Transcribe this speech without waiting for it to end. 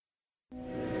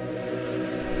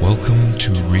Welcome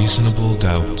to Reasonable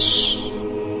Doubts,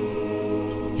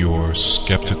 your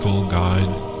skeptical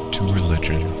guide to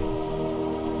religion.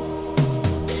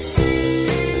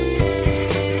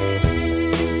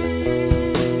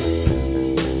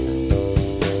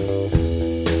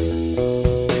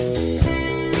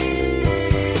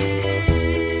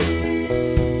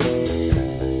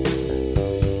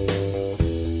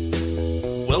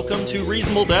 Welcome to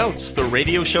Reasonable Doubts, the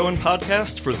radio show and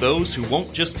podcast for those who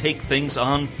won't just take things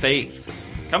on faith.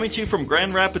 Coming to you from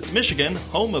Grand Rapids, Michigan,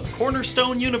 home of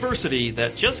Cornerstone University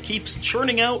that just keeps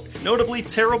churning out notably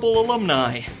terrible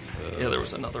alumni. Yeah, there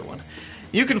was another one.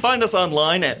 You can find us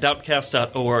online at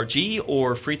doubtcast.org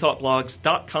or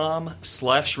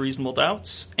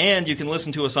freethoughtblogs.com/reasonabledoubts. And you can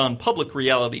listen to us on Public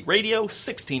Reality Radio,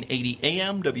 1680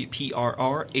 AM,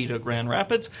 WPRR, Ada, Grand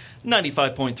Rapids,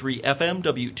 95.3 FM,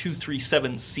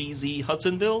 W237CZ,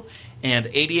 Hudsonville, and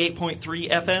 88.3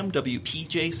 FM,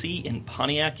 WPJC in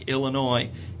Pontiac, Illinois.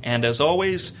 And as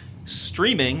always,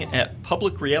 streaming at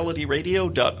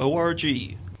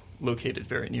publicrealityradio.org, located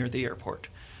very near the airport.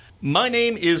 My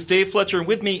name is Dave Fletcher, and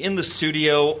with me in the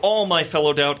studio, all my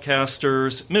fellow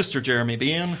Doubtcasters, Mr. Jeremy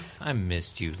Bean. I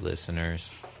missed you,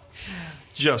 listeners.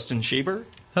 Justin Schieber.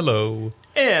 Hello.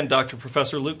 And Dr.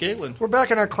 Professor Luke Galen. We're back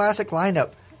in our classic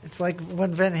lineup. It's like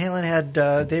when Van Halen had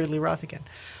David Lee Roth again.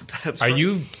 That's Are right.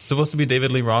 you supposed to be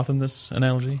David Lee Roth in this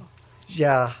analogy?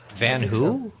 Yeah. Van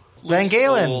who? So. Van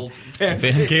Galen. Old.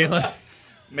 Van Galen?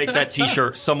 Make that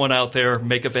t-shirt. Someone out there,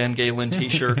 make a Van Galen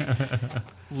t-shirt.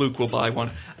 Luke will buy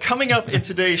one. Coming up in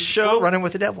today's show, Running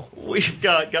with the Devil. we've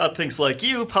got God Thinks Like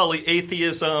You,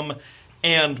 polyatheism,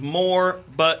 and more.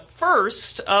 But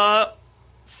first,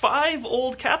 5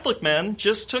 old Catholic men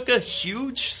just took a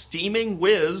huge steaming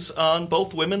whiz on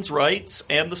both women's rights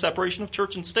and the separation of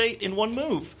church and state in one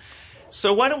move.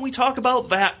 So why don't we talk about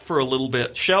that for a little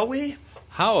bit, shall we?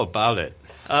 How about it?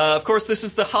 Of course, this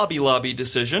is the Hobby Lobby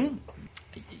decision.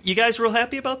 You guys real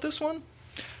happy about this one?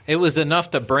 It was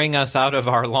enough to bring us out of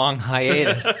our long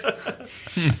hiatus.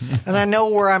 And I know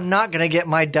where I'm not going to get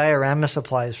my diorama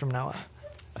supplies from now on.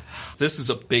 This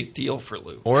is a big deal for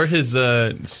Luke. Or his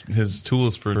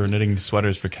tools for knitting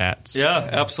sweaters for cats. Yeah,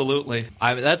 absolutely.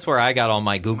 That's where I got all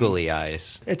my googly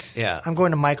eyes. I'm going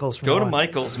to Michael's from Go now to on.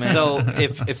 Michael's, man. So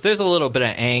if there's a little bit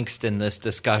of angst in this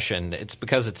discussion, it's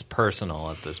because it's personal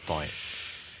at this point.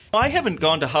 I haven't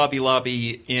gone to Hobby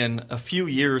Lobby in a few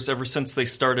years, ever since they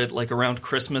started, like around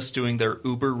Christmas, doing their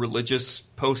uber religious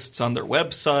posts on their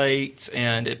website,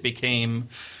 and it became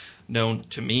known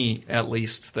to me, at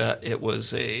least, that it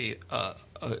was a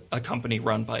company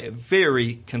run by a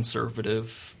very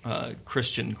conservative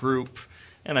Christian group.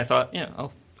 And I thought, yeah,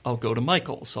 I'll go to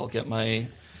Michael's. I'll get my.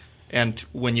 And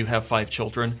when you have 5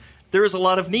 children, there is a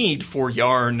lot of need for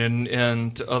yarn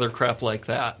and other crap like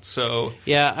that. So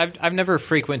Yeah, I've never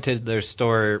frequented their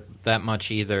store that much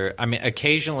either. I mean,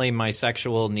 occasionally my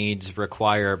sexual needs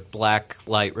require black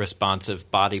light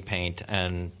responsive body paint,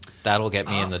 and that'll get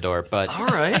me in the door. But all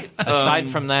right. aside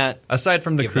from that, Aside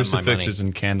from the give them my crucifixes money.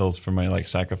 and candles for my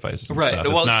sacrifices and Right. stuff.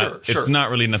 Well, sure. sure. It's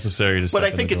not really necessary to But step I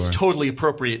in think the it's door. totally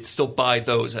appropriate to still buy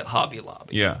those at Hobby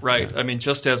Lobby. Yeah, Right? yeah. I mean,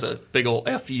 just as a big old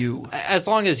FU. as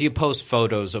long as you post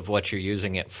photos of what you're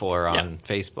using it for on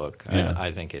Facebook, Yeah.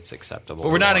 I think it's acceptable.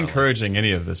 But we're not morally. encouraging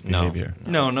any of this No. behavior.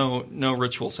 No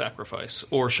ritual sacrifice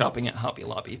or shopping at Hobby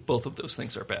Lobby. Both of those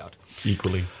things are bad.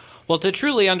 Equally. Well, to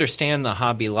truly understand the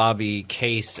Hobby Lobby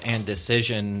case and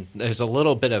decision, there's a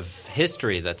little bit of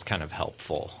history that's kind of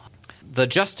helpful. The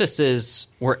justices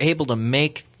were able to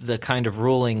make the kind of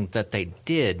ruling that they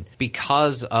did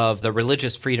because of the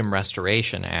Religious Freedom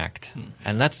Restoration Act.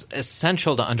 And that's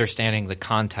essential to understanding the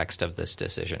context of this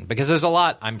decision, because there's a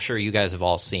lot I'm sure you guys have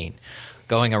all seen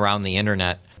going around the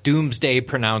internet. Doomsday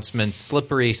pronouncements,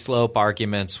 slippery slope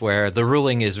arguments where the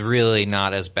ruling is really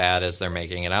not as bad as they're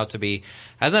making it out to be.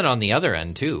 And then on the other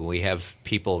end, too, we have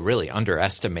people really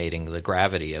underestimating the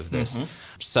gravity of this.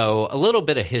 So a little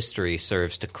bit of history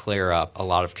serves to clear up a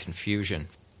lot of confusion.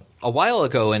 A while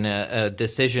ago in a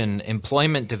decision,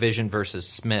 Employment Division versus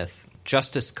Smith,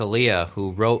 Justice Scalia,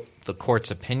 who wrote the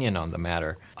court's opinion on the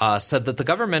matter, said that the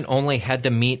government only had to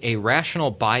meet a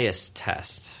rational bias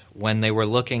test when they were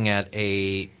looking at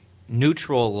a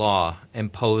neutral law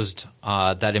imposed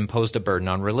that imposed a burden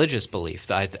on religious belief.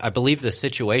 I believe the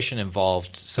situation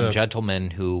involved some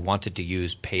gentlemen who wanted to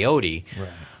use peyote.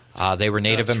 Right. They were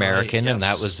Native That's American, right, and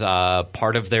yes. that was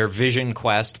part of their vision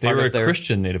quest. They part were of a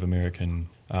Christian Native American.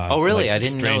 Oh, really? like I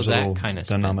didn't know strange that little kind of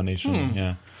spin. denomination.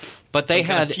 Yeah. But they Some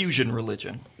kind had of fusion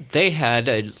religion. they had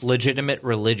a legitimate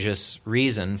religious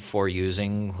reason for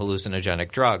using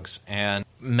hallucinogenic drugs. And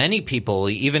many people,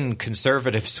 even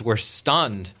conservatives, were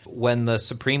stunned when the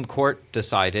Supreme Court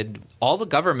decided all the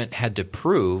government had to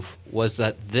prove was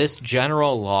that this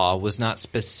general law was not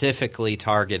specifically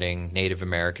targeting Native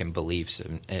American beliefs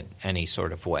in any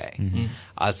sort of way.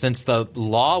 Since the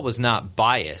law was not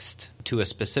biased to a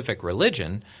specific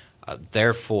religion,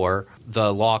 therefore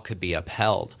the law could be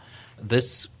upheld.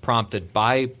 This prompted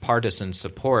bipartisan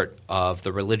support of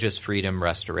the Religious Freedom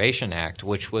Restoration Act,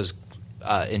 which was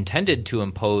intended to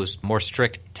impose more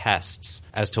strict tests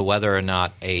as to whether or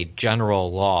not a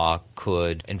general law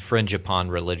could infringe upon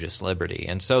religious liberty.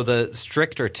 And so the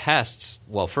stricter tests,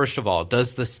 well, first of all,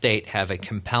 does the state have a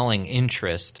compelling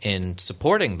interest in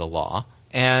supporting the law?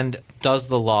 And does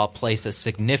the law place a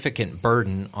significant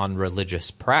burden on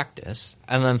religious practice?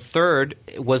 And then third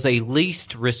was a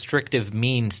least restrictive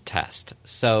means test.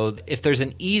 So if there's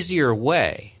an easier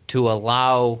way to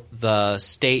allow the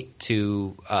state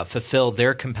to fulfill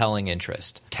their compelling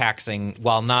interest, taxing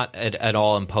while not at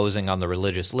all imposing on the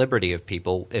religious liberty of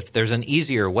people, if there's an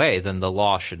easier way, then the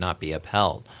law should not be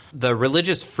upheld. The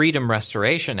Religious Freedom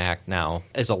Restoration Act now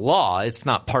is a law. It's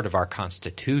not part of our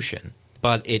Constitution,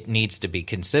 but it needs to be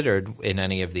considered in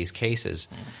any of these cases.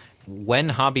 When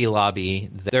Hobby Lobby,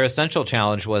 their essential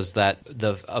challenge was that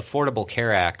the Affordable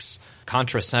Care Act's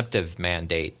contraceptive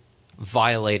mandate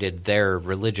violated their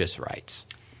religious rights.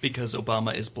 Because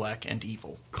Obama is black and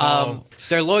evil.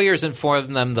 Their lawyers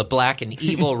informed them the black and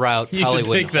evil route You probably should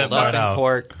wouldn't take that hold up part in out.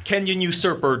 court. Kenyon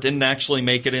usurper didn't actually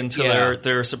make it into Yeah.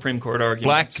 their Supreme Court Black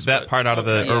arguments. that part out of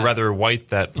the, or Yeah. rather white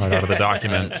that part out of the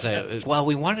document. Well,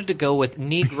 we wanted to go with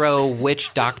Negro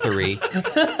witch doctory,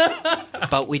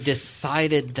 but we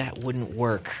decided that wouldn't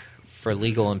work for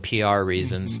legal and PR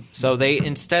reasons. So they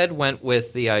instead went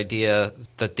with the idea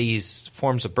that these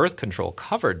forms of birth control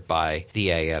covered by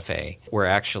the AFA were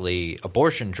actually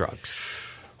abortion drugs.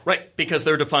 Right, because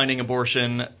they're defining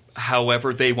abortion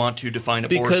however they want to define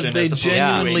abortion Because they as opposed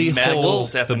genuinely to a medical hold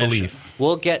the definition. belief.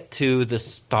 We'll get to the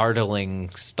startling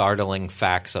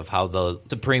facts of how the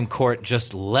Supreme Court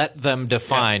just let them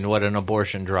define what an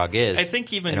abortion drug is. I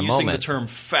think even in a using the moment. term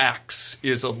facts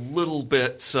is a little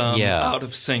bit out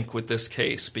of sync with this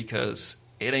case because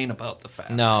it ain't about the facts.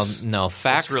 No,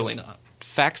 facts. It's really not.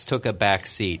 Facts took a back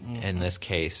seat in this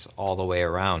case all the way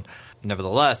around.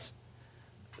 Nevertheless,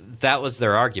 that was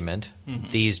their argument.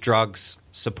 These drugs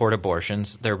support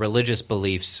abortions. Their religious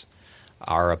beliefs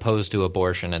are opposed to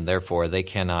abortion, and therefore they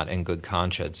cannot, in good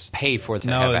conscience, pay for to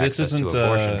have access to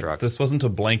abortion drugs. This wasn't a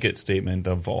blanket statement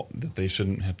of all, that they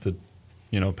shouldn't have to,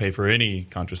 pay for any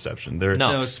contraception. They're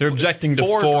objecting to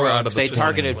four out of the They 20.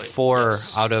 targeted 4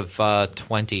 Yes. out of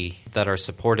 20 that are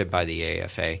supported by the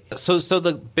AFA. So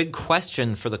the big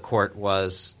question for the court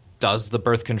was, does the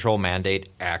birth control mandate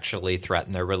actually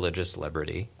threaten their religious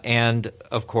liberty? And,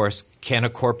 of course, can a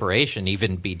corporation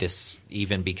even be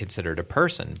considered a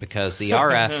person? Because the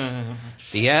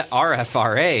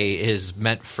RFRA is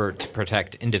meant to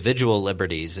protect individual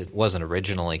liberties. It wasn't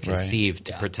originally conceived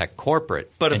to protect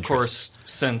corporate But of interests. course,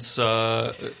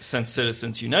 since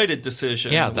Citizens United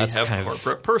decision, that's we have kind of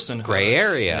corporate personhood. gray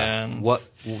area. And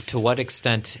To what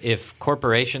extent, if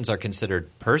corporations are considered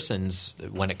persons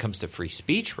when it comes to free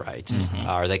speech rights,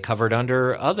 are they covered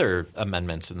under other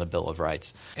amendments in the Bill of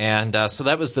Rights? And so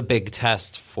that was the big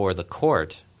test for the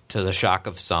court, to the shock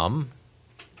of some.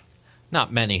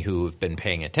 Not many who have been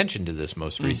paying attention to this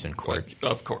most recent court.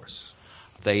 Of course.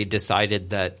 They decided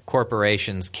that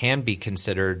corporations can be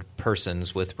considered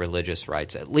persons with religious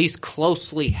rights, at least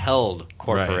closely held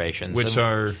corporations. Right. Which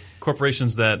are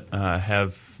corporations that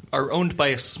Are owned by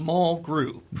a small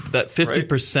group. that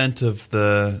 50% of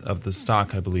the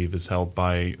stock, I believe, is held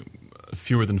by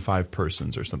fewer than 5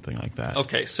 persons or something like that.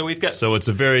 Okay, so we've got So it's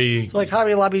a very Like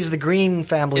Hobby Lobby's the Green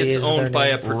family it's is their owned by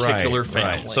a name. particular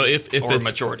family. So if or it's a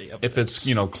majority of if it it's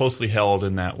closely held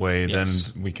in that way,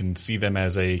 Yes. then we can see them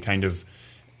as a kind of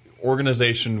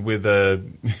organization with a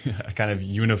kind of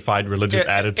unified religious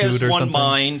attitude as or one something.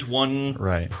 mind, one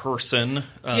Right. person,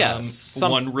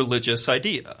 some- one religious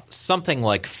idea. Something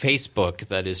like Facebook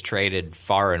that is traded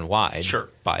far and wide Sure.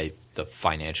 by the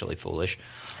financially foolish.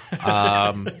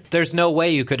 There's no way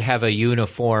you could have a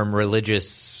uniform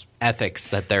religious ethics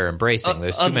that they're embracing.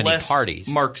 There's too many Unless parties.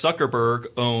 Mark Zuckerberg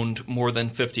owned more than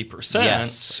 50%,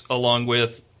 Yes. along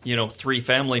with 3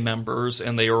 family members,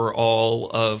 and they are all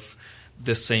of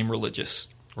this same religious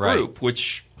group,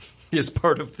 which is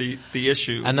part of the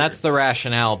issue. And that's the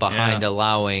rationale behind Yeah.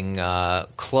 allowing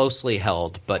closely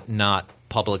held but not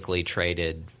publicly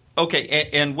traded Okay,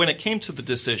 and when it came to the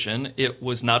decision, it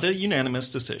was not a unanimous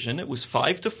decision. It was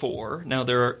 5-4. Now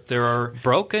there are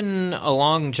broken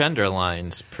along gender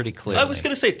lines pretty clearly. I was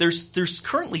going to say there's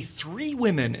currently 3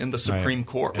 women in the Supreme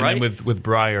Court, and right? With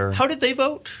Breyer, how did they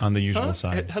vote on the usual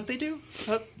side? How'd they do?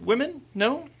 Women?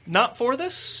 No, not for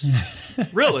this.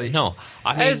 Really? No,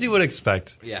 as you would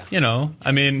expect. Yeah,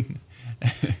 I mean.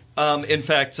 In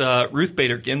fact, Ruth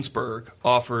Bader Ginsburg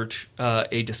offered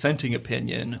a dissenting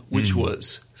opinion, which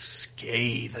was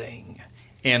scathing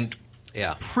and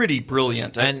pretty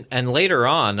brilliant. And later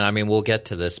on, I mean, we'll get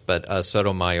to this, but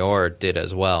Sotomayor did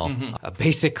as well. Mm-hmm.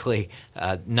 Basically,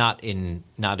 not in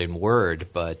word,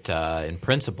 but in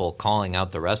principle, calling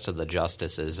out the rest of the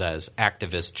justices as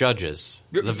activist judges.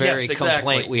 The very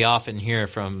complaint we often hear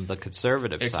from the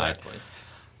conservative side.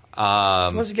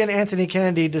 So once again, Anthony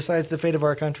Kennedy decides the fate of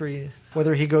our country,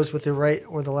 whether he goes with the right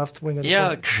or the left wing of the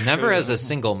court. Never as a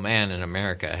single man in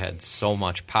America had so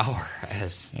much power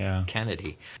as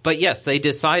Kennedy. But yes, they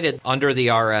decided under the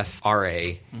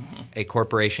RFRA, a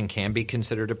corporation can be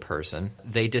considered a person.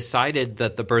 They decided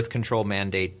that the birth control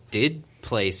mandate did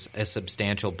place a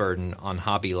substantial burden on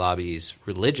Hobby Lobby's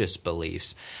religious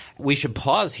beliefs. We should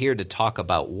pause here to talk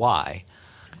about why.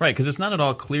 Right, because it's not at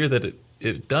all clear that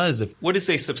it does. What is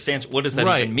a substantial? What does that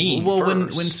even mean? Well,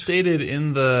 when stated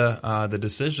in the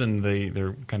decision,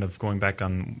 they're kind of going back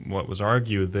on what was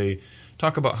argued. They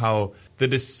talk about how the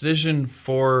decision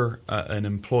for an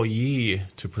employee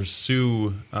to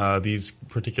pursue these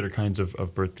particular kinds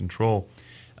of birth control,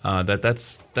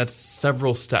 that's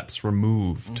several steps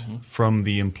removed from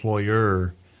the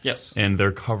employer. Yes, and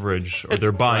their coverage, or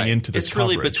they're buying into this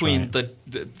coverage. It's really between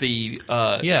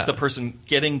the person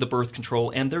getting the birth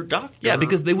control and their doctor. Yeah,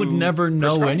 because they would never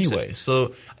know anyway.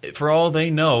 So for all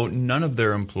they know, none of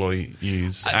their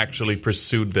employees actually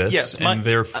pursued this, and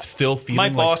they're still feeling my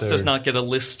boss does not get a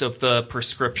list of the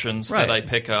prescriptions that I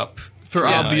pick up. For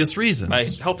obvious reasons. My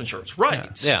health insurance,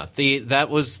 right. Yeah. That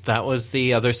was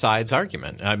the other side's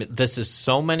argument. I mean, this is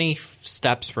so many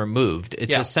steps removed.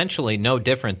 It's essentially no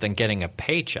different than getting a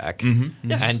paycheck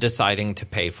and deciding to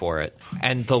pay for it.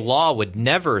 And the law would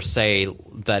never say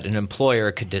that an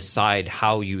employer could decide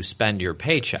how you spend your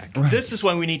paycheck. Right. This is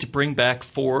why we need to bring back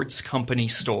Ford's company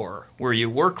store, where you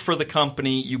work for the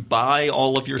company, you buy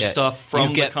all of your stuff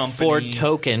from the company. Ford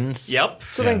tokens. Yep.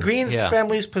 So then Green's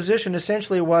family's position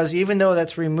essentially was, even though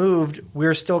that's removed,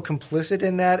 we're still complicit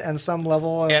in that on some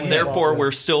level. And therefore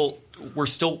we're still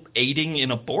aiding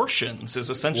in abortions is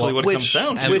essentially what it comes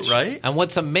down to, right? And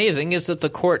what's amazing is that the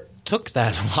court took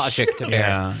that logic to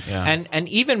bear. And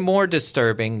even more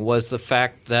disturbing was the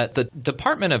fact that the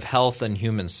Department of Health and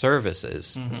Human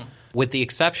Services, with the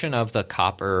exception of the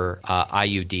copper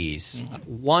IUDs,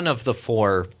 one of the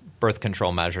 4 birth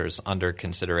control measures under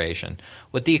consideration,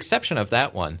 with the exception of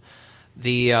that one,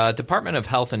 the Department of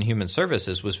Health and Human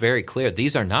Services was very clear.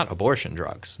 These are not abortion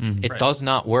drugs. It does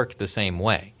not work the same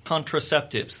way.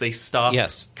 Contraceptives. They stop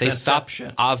conception. They stop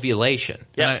ovulation.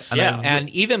 Yes. And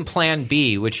even Plan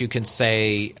B, which you can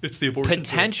say it's the abortion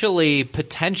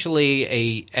potentially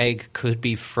a egg could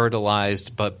be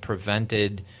fertilized but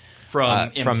prevented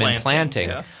from implanting.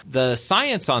 Yeah. The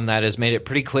science on that has made it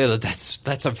pretty clear that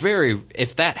that's a very –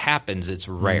 if that happens, it's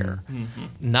rare.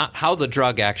 Not how the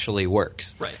drug actually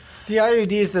works. Right. The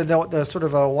IUD is the sort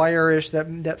of a wire-ish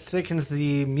that thickens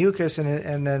the mucus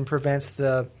and then prevents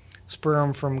the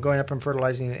sperm from going up and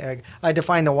fertilizing the egg. I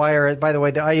define the wire. By the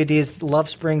way, the IUD is Love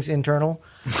Springs internal.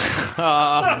 What?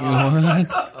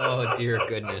 Oh, dear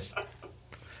goodness.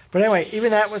 But anyway,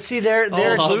 even that was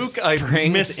Luke, I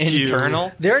missed internal.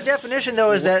 You. Their definition,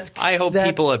 though, is that I hope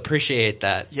people appreciate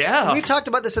that. Yeah, we've talked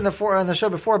about this on the show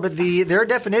before. But their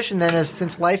definition then is,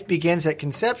 since life begins at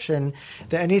conception,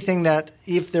 that anything that,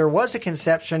 if there was a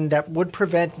conception that would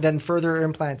prevent then further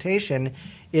implantation,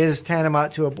 is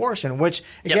tantamount to abortion. Which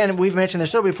again, we've mentioned the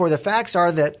show before. The facts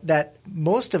are that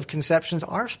most of conceptions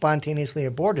are spontaneously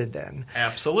aborted. Then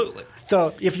absolutely.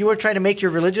 So if you were trying to make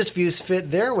your religious views fit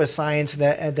there with science,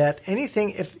 that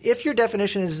anything, if your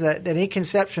definition is that any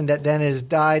conception that then is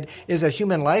died is a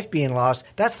human life being lost,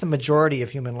 that's the majority of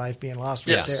human life being lost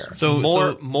right there.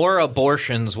 So more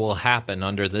abortions will happen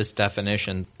under this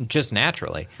definition just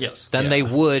naturally than they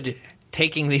would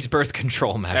taking these birth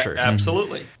control measures.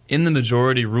 Absolutely. In the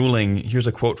majority ruling, here's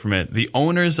a quote from it. The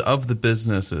owners of the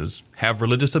businesses have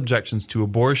religious objections to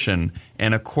abortion,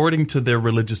 and according to their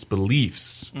religious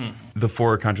beliefs, the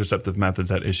 4 contraceptive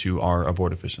methods at issue are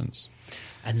abortifacients.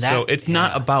 So it's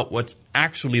not about what's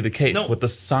actually the case. No, what the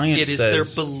science says. It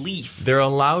is their belief. They're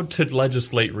allowed to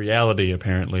legislate reality,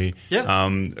 apparently,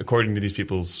 according to these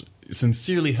people's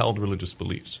sincerely held religious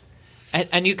beliefs.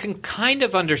 And you can kind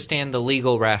of understand the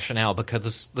legal rationale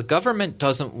because the government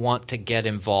doesn't want to get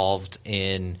involved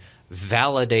in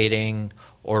validating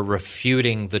or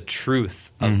refuting the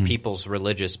truth of people's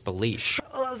religious beliefs.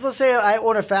 Let's say I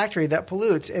own a factory that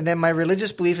pollutes, and then my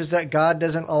religious belief is that God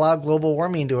doesn't allow global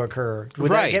warming to occur.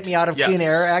 Would that get me out of Clean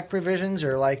Air Act provisions?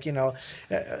 Or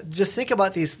just think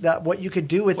about what you could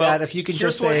do with that if you could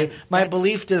just say, my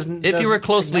belief doesn't. If you were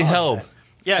closely held.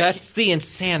 Yeah, that's the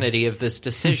insanity of this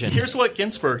decision. Here's what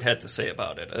Ginsburg had to say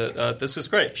about it. This is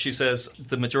great. She says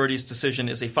the majority's decision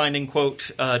is a finding,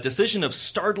 quote, decision of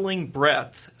startling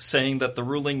breadth, saying that the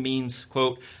ruling means,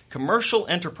 quote, commercial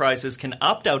enterprises can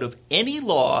opt out of any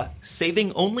law,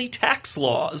 saving only tax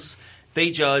laws,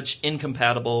 they judge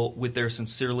incompatible with their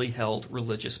sincerely held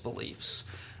religious beliefs.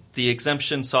 The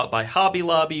exemption sought by Hobby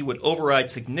Lobby would override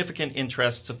significant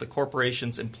interests of the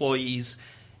corporation's employees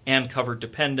and covered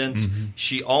dependents.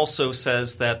 She also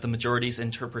says that the majority's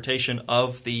interpretation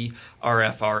of the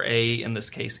RFRA in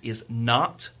this case is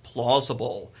not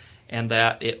plausible and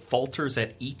that it falters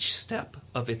at each step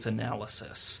of its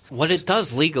analysis. What it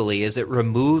does legally is it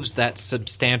removes that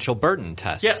substantial burden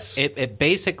test. Yes. It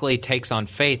basically takes on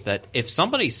faith that if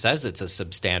somebody says it's a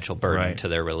substantial burden to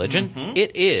their religion,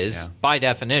 it is, by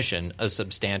definition, a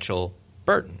substantial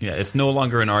burden. Yeah, it's no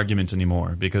longer an argument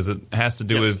anymore because it has to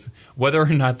do with whether or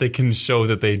not they can show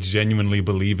that they genuinely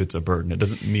believe it's a burden. It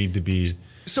doesn't need to be...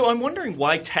 So I'm wondering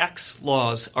why tax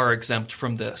laws are exempt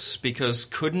from this, because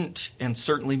couldn't, and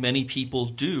certainly many people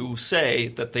do, say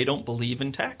that they don't believe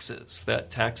in taxes,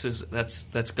 that taxes,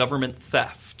 that's government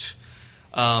theft.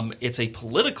 It's a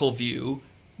political view,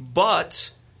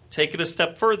 but take it a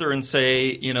step further and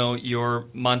say, your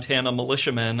Montana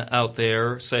militiamen out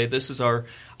there say this is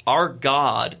our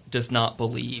God does not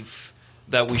believe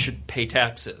that we should pay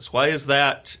taxes. Why is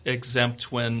that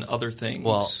exempt when other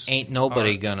things ain't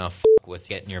nobody gonna with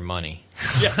getting your money.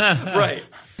 Yeah, right.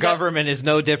 Government is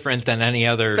no different than any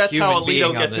other That's human how being Alito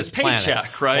on gets this his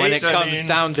paycheck, planet. right? When it comes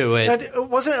down to it. Now,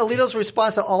 wasn't Alito's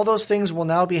response that all those things will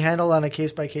now be handled on a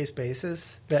case-by-case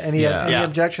basis? That any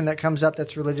objection that comes up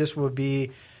that's religious will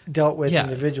be dealt with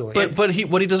individually. But what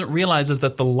he doesn't realize is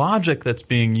that the logic that's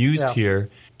being used here,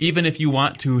 even if you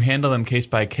want to handle them case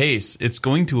by case, it's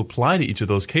going to apply to each of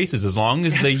those cases as long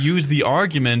as they use the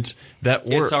argument that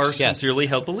works. It's our sincerely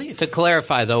held belief. To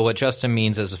clarify, though, what Justin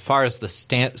means is as far as the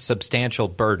substantial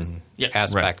burden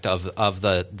aspect of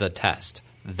the test,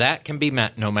 that can be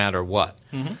met no matter what.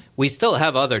 We still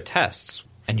have other tests.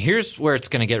 And here's where it's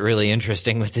going to get really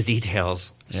interesting with the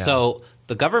details. Yeah. So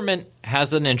the government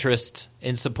has an interest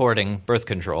in supporting birth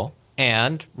control,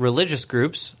 and religious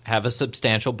groups have a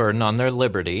substantial burden on their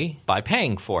liberty by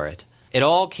paying for it. It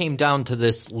all came down to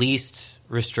this least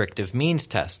restrictive means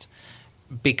test.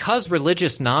 Because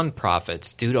religious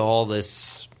nonprofits, due to all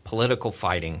this political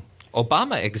fighting,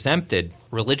 Obama exempted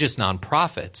religious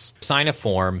nonprofits. Sign a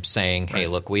form saying, hey,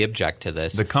 look, we object to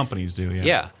this. The companies do,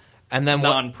 Yeah. And then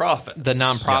nonprofits. The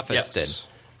nonprofits did.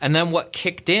 And then what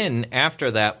kicked in after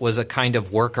that was a kind of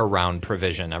workaround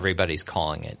provision, everybody's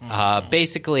calling it.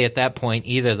 Basically, at that point,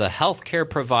 either the healthcare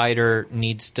provider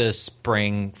needs to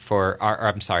spring for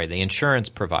the insurance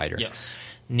provider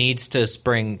needs to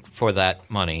spring for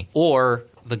that money, or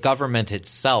the government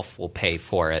itself will pay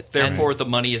for it. Therefore, the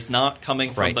money is not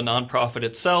coming from the nonprofit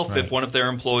itself if one of their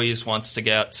employees wants to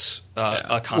get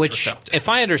a contraceptive. Which, if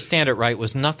I understand it right,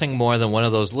 was nothing more than one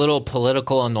of those little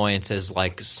political annoyances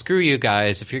like, screw you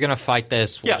guys, if you're going to fight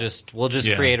this, we'll just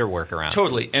create a workaround.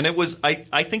 Totally. And it was,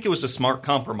 I think it was a smart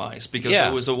compromise because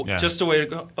it was just a way to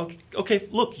go, okay,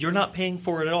 look, you're not paying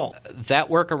for it at all. That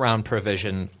workaround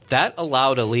provision, that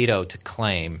allowed Alito to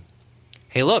claim,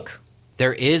 hey, look,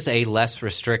 there is a less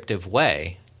restrictive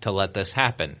way to let this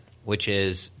happen, which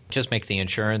is just make the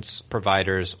insurance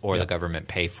providers or the government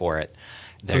pay for it.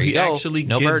 There so he you go. actually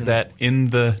no gives burden. that in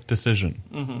the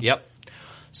decision. Yep.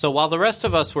 So while the rest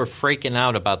of us were freaking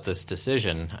out about this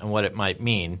decision and what it might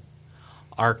mean,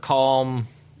 our calm,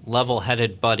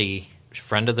 level-headed buddy,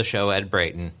 friend of the show, Ed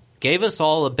Brayton, gave us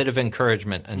all a bit of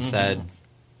encouragement and said,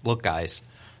 look, guys,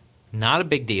 not a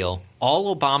big deal.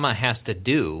 All Obama has to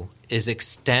do is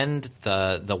extend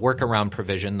the workaround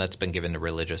provision that's been given to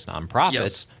religious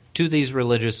nonprofits to these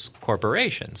religious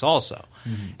corporations also.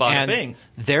 Bada bing.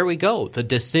 There we go. The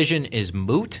decision is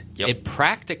moot. Yep. It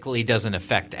practically doesn't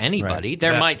affect anybody. Right.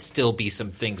 There might still be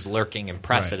some things lurking in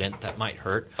precedent that might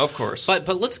hurt. Of course. But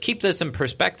let's keep this in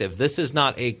perspective. This is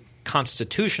not a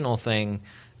constitutional thing.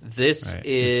 This is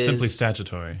it's simply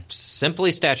statutory.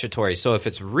 Simply statutory. So if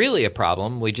it's really a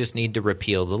problem, we just need to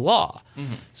repeal the law.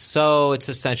 So it's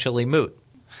essentially moot.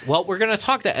 Well, we're going to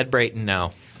talk to Ed Brayton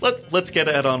now. Let's get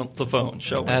Ed on the phone,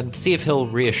 shall we? And see if he'll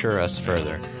reassure us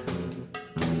further.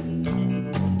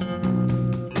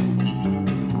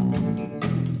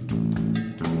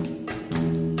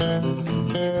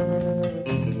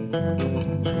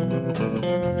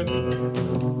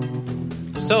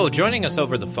 So, joining us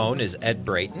over the phone is Ed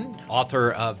Brayton,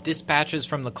 author of Dispatches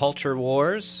from the Culture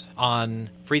Wars on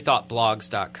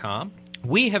freethoughtblogs.com.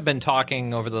 We have been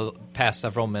talking over the past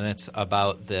several minutes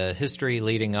about the history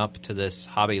leading up to this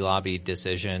Hobby Lobby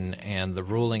decision and the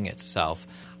ruling itself.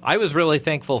 I was really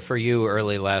thankful for you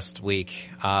early last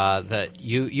week that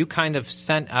you kind of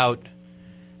sent out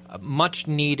a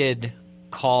much-needed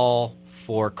call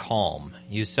for calm.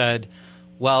 You said,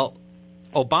 well,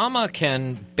 Obama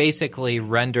can basically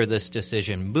render this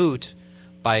decision moot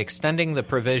by extending the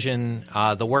provision,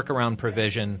 the workaround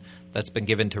provision that's been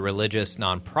given to religious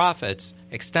nonprofits,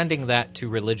 extending that to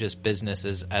religious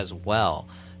businesses as well.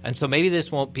 And so maybe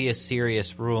this won't be a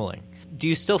serious ruling. Do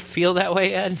you still feel that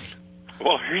way, Ed?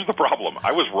 Well, here's the problem.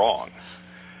 I was wrong.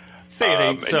 Say it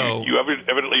ain't so. You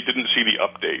evidently didn't see the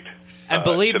update. And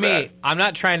believe me, that. I'm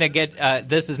not trying to get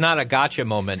this is not a gotcha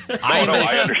moment. I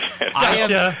understand.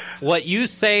 Gotcha. What you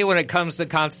say when it comes to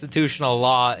constitutional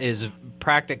law is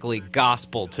practically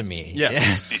gospel to me.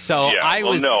 Yes. So Yeah, I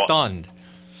was stunned.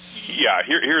 Yeah,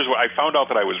 here's what I found out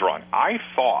that I was wrong. I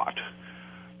thought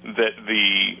that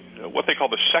what they call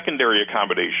the secondary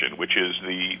accommodation, which is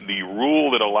the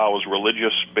rule that allows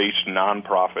religious-based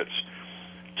nonprofits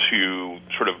to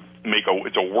sort of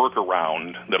it's a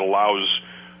workaround that allows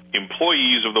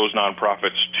employees of those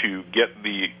nonprofits to get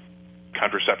the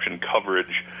contraception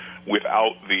coverage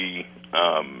without the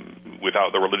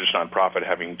religious nonprofit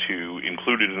having to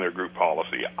include it in their group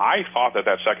policy. I thought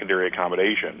that secondary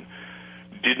accommodation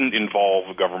didn't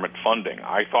involve government funding.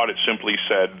 I thought it simply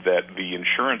said that the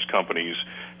insurance companies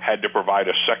had to provide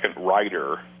a second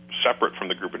rider separate from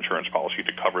the group insurance policy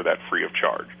to cover that free of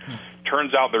charge.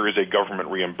 Turns out there is a government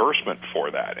reimbursement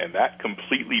for that, and that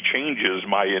completely changes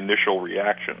my initial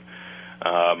reaction.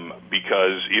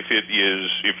 Because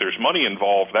if there's money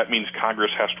involved, that means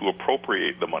Congress has to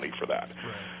appropriate the money for that.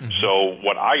 Right. Mm-hmm. So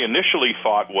what I initially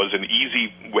thought was an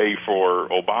easy way for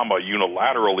Obama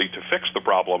unilaterally to fix the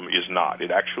problem is not.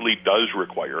 It actually does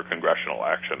require congressional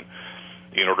action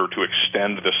in order to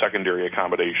extend the secondary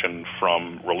accommodation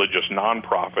from religious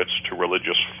nonprofits to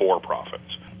religious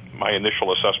for-profits. My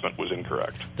initial assessment was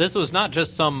incorrect. This was not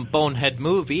just some bonehead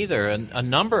move either. A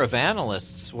number of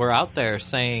analysts were out there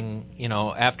saying,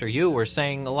 after you were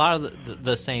saying a lot of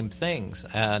the same things.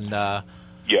 And that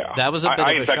was a bit of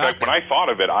a shocker. When I thought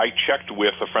of it, I checked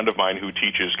with a friend of mine who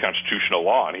teaches constitutional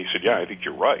law, and he said, yeah, I think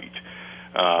you're right.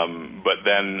 But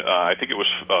then I think it was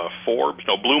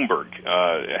Bloomberg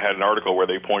had an article where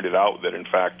they pointed out that, in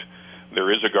fact, there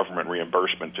is a government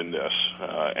reimbursement in this,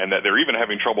 and that they're even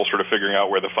having trouble sort of figuring out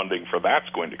where the funding for that's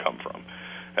going to come from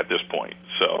at this point.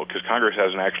 So, because Congress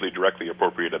hasn't actually directly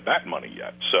appropriated that money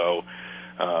yet. So,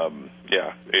 a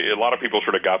lot of people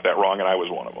sort of got that wrong, and I was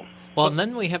one of them. Well, and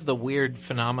then we have the weird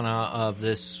phenomena of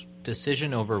this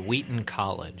decision over Wheaton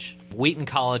College. Wheaton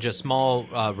College, a small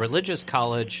religious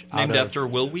college. Named after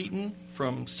Will Wheaton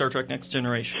from Star Trek Next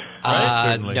Generation.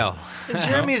 Right? No. In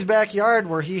Jeremy's backyard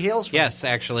where he hails from. Yes,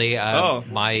 actually.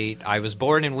 I was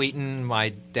born in Wheaton.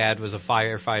 My dad was a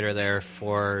firefighter there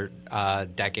for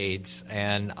decades,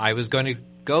 and I was going to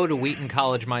go to Wheaton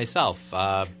College myself.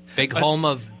 Big home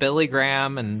of Billy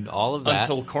Graham and all of that.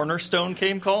 Until Cornerstone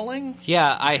came calling?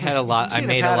 Yeah, I had a lot. I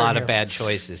made a lot of bad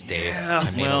choices, Dave. Yeah,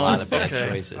 I made a lot of bad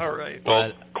choices. All right.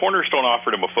 Well, Cornerstone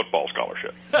offered him a football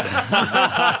scholarship.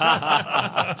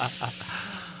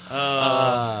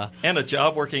 And a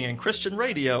job working in Christian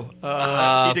radio.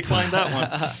 He declined that one.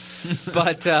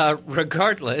 But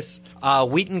regardless,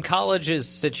 Wheaton College's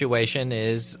situation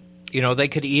is, they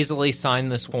could easily sign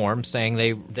this form saying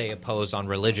they oppose on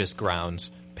religious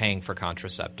grounds paying for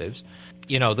contraceptives.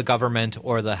 The government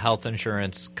or the health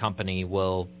insurance company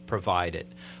will provide it.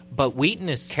 But Wheaton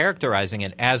is characterizing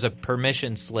it as a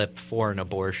permission slip for an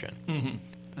abortion. Mm-hmm.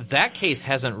 That case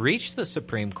hasn't reached the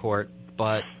Supreme Court,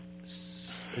 but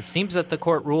it seems that the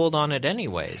court ruled on it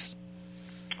anyways.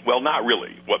 Well, not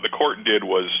really. What the court did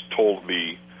was told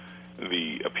the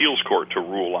appeals court to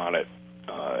rule on it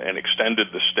and extended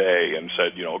the stay and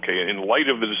said, okay, in light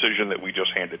of the decision that we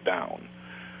just handed down,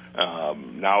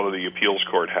 now the appeals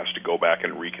court has to go back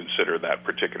and reconsider that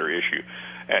particular issue.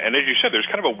 And as you said, there's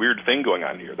kind of a weird thing going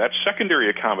on here. That secondary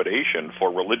accommodation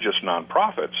for religious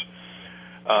nonprofits,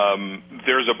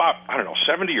 there's about,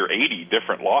 70 or 80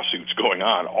 different lawsuits going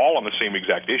on, all on the same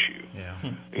exact issue. Yeah.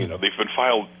 They've been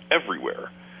filed everywhere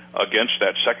against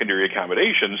that secondary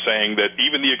accommodation, saying that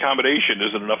even the accommodation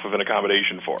isn't enough of an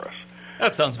accommodation for us.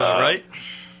 That sounds about right.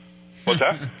 What's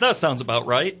that? That sounds about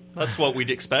right. That's what we'd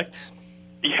expect.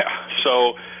 Yeah.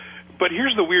 So, but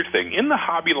here's the weird thing. In the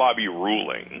Hobby Lobby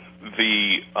ruling,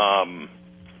 the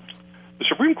the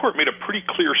Supreme Court made a pretty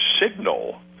clear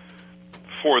signal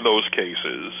for those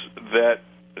cases that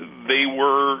they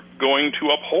were going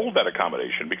to uphold that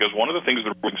accommodation, because one of the things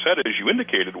the ruling said, as you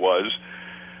indicated, was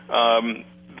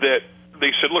that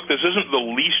they said, look, this isn't the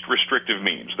least restrictive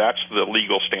means. That's the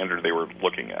legal standard they were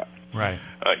looking at. Right.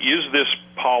 Is this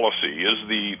policy, is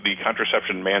the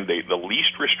contraception mandate the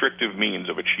least restrictive means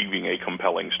of achieving a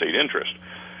compelling state interest?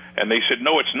 And they said,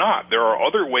 no, it's not. There are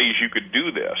other ways you could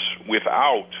do this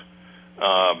without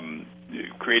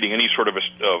creating any sort of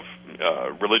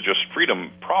religious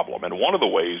freedom problem. And one of the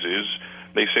ways is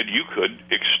they said you could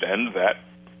extend that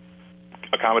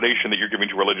accommodation that you're giving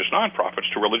to religious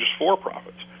nonprofits to religious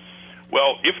for-profits.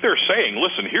 Well, if they're saying,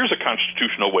 listen, here's a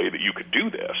constitutional way that you could do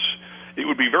this, it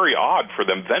would be very odd for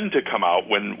them then to come out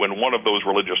when one of those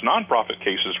religious nonprofit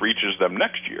cases reaches them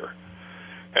next year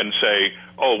and say,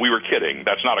 oh, we were kidding.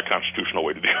 That's not a constitutional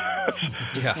way to do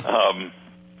this. Yeah.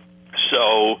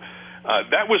 So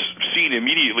that was seen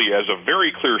immediately as a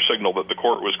very clear signal that the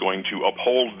court was going to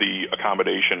uphold the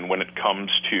accommodation when it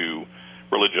comes to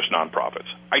religious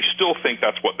nonprofits. I still think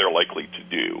that's what they're likely to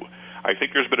do. I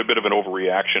think there's been a bit of an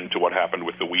overreaction to what happened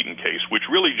with the Wheaton case, which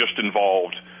really just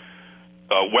involved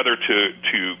whether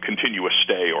to continue a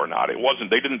stay or not. It wasn't.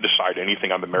 They didn't decide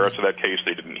anything on the merits of that case.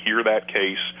 They didn't hear that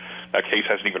case. That case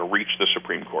hasn't even reached the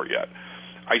Supreme Court yet.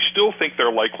 I still think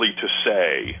they're likely to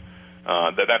say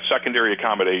that secondary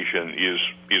accommodation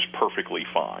is perfectly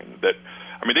fine. That,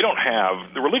 I mean, they don't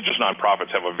have, the religious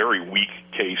nonprofits have a very weak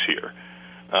case here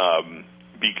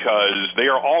because they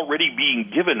are already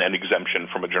being given an exemption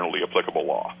from a generally applicable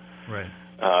law. Right.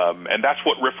 And that's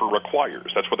what RFRA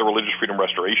requires. That's what the Religious Freedom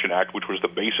Restoration Act, which was the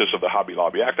basis of the Hobby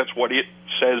Lobby Act, that's what it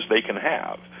says they can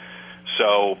have.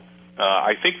 So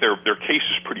I think their case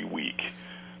is pretty weak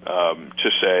to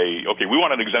say, okay, we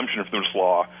want an exemption from this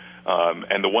law,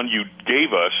 and the one you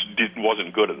gave us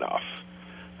wasn't good enough.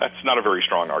 That's not a very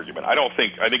strong argument. I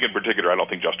think in particular, I don't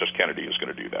think Justice Kennedy is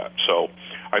going to do that. So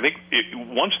I think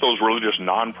once those religious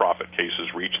nonprofit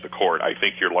cases reach the court, I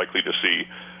think you're likely to see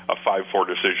a 5-4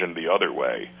 decision the other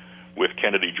way, with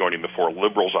Kennedy joining the 4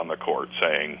 liberals on the court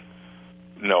saying,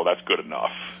 no, that's good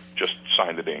enough. Just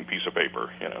sign the dang piece of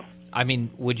paper, you know. I mean,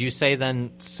 would you say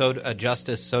then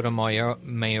Justice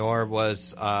Sotomayor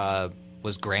was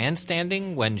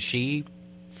grandstanding when she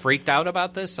freaked out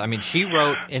about this? I mean, she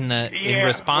wrote in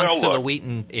response to the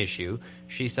Wheaton issue,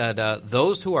 she said,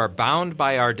 those who are bound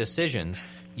by our decisions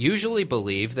usually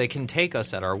believe they can take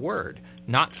us at our word.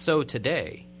 Not so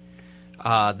today.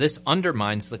 This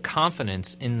undermines the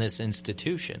confidence in this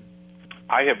institution.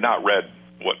 I have not read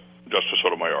what Justice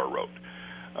Sotomayor wrote.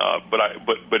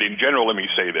 But in general, let me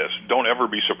say this. Don't ever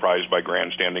be surprised by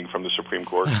grandstanding from the Supreme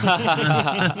Court.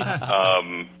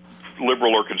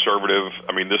 Liberal or conservative,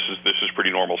 I mean, this is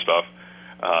pretty normal stuff.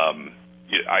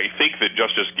 I think that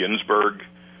Justice Ginsburg,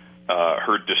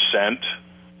 her dissent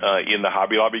in the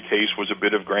Hobby Lobby case was a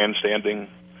bit of grandstanding.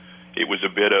 It was a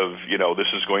bit of, this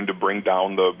is going to bring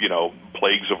down the,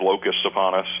 plagues of locusts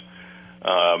upon us,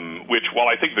 which, while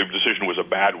I think the decision was a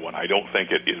bad one, I don't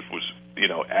think it was,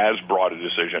 as broad a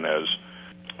decision as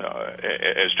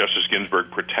Justice Ginsburg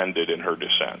pretended in her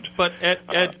dissent.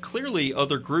 But clearly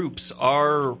other groups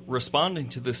are responding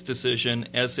to this decision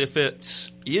as if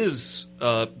it is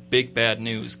big bad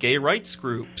news. Gay rights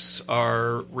groups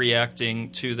are reacting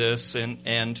to this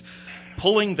and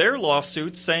pulling their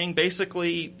lawsuits, saying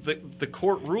basically the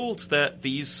court ruled that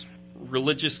these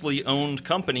religiously owned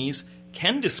companies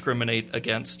can discriminate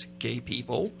against gay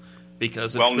people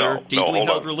because it's their deeply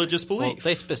held religious belief. Well,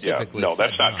 they specifically said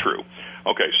that's not true.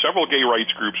 Okay, several gay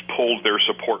rights groups pulled their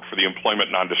support for the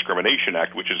Employment Non-Discrimination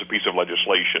Act, which is a piece of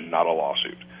legislation, not a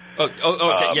lawsuit.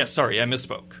 Okay. Yes, sorry, I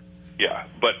misspoke. Yeah,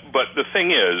 but the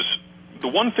thing is, the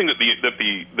one thing that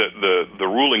the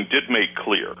ruling did make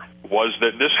clear was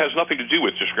that this has nothing to do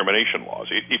with discrimination laws.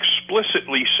 It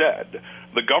explicitly said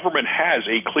the government has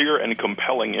a clear and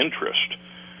compelling interest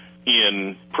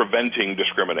in preventing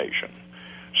discrimination.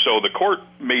 So the court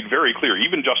made very clear,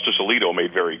 even Justice Alito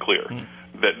made very clear,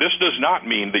 that this does not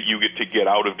mean that you get to get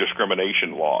out of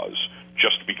discrimination laws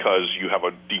just because you have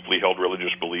a deeply held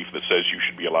religious belief that says you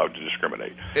should be allowed to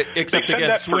discriminate. Except they said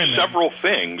against that for women. several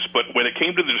things, but when it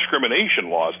came to the discrimination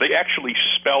laws, they actually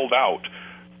spelled out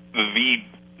the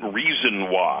reason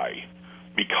why,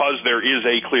 because there is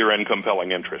a clear and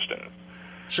compelling interest in it.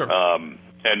 Sure.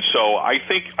 And so I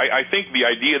think the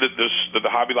idea that the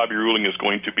Hobby Lobby ruling is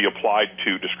going to be applied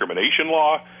to discrimination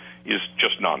law is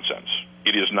just nonsense.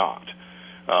 It is not.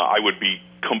 I would be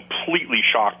completely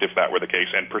shocked if that were the case,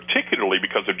 and particularly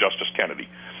because of Justice Kennedy.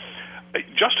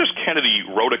 Justice Kennedy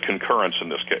wrote a concurrence in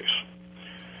this case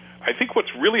I think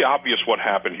what's really obvious what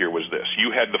happened here was this.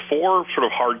 You had the four sort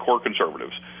of hardcore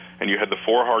conservatives, and you had the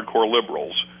four hardcore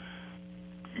liberals,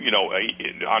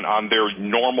 on their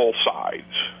normal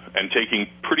sides and taking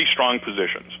pretty strong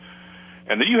positions.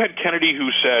 And then you had Kennedy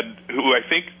who I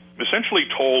think essentially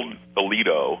told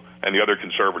Alito and the other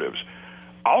conservatives,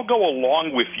 I'll go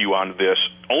along with you on this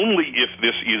only if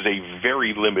this is a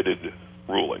very limited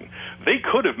ruling. They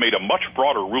could have made a much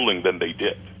broader ruling than they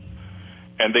did,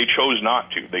 and they chose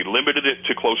not to. They limited it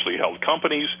to closely held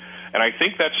companies, and I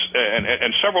think that's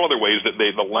and several other ways that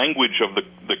the language of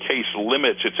the case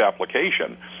limits its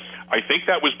application. I think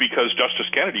that was because Justice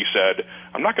Kennedy said,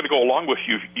 I'm not going to go along with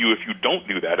you if you don't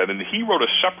do that. And then he wrote a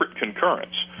separate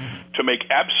concurrence to make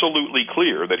absolutely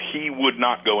clear that he would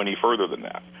not go any further than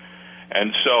that.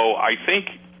 And so I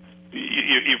think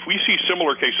if we see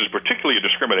similar cases, particularly a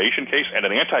discrimination case and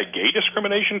an anti-gay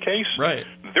discrimination case, right,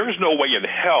 there's no way in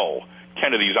hell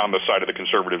Kennedy's on the side of the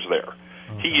conservatives there.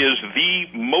 He is the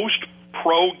most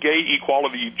pro-gay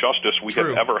equality justice we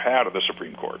have ever had in the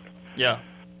Supreme Court. Yeah.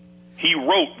 He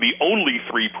wrote the only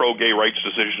 3 pro-gay rights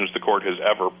decisions the court has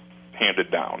ever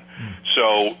handed down.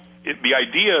 So the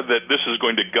idea that this is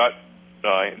going to gut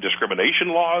discrimination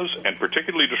laws, and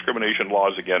particularly discrimination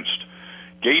laws against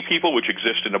gay people, which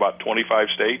exist in about 25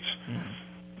 states,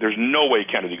 there's no way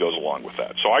Kennedy goes along with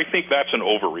that. So I think that's an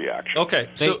overreaction. Okay,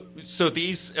 so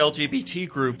these LGBT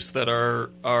groups that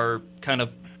are kind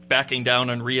of backing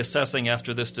down and reassessing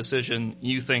after this decision,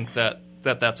 you think that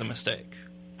that's a mistake?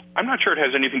 I'm not sure it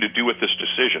has anything to do with this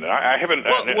decision. I haven't.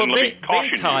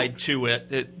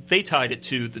 They tied it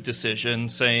to the decision,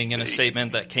 saying in a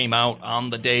statement that came out on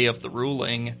the day of the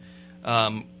ruling.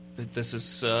 This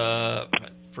is I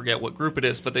forget what group it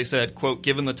is, but they said, "quote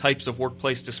Given the types of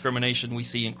workplace discrimination we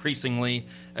see increasingly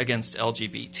against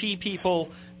LGBT people,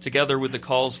 together with the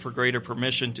calls for greater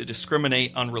permission to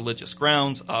discriminate on religious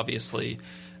grounds, obviously."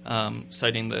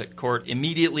 Citing the court,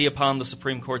 immediately upon the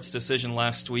Supreme Court's decision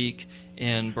last week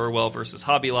in Burwell versus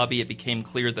Hobby Lobby, it became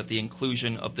clear that the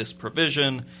inclusion of this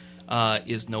provision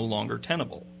is no longer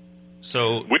tenable.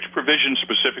 So, which provision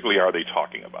specifically are they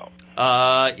talking about?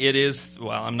 It is.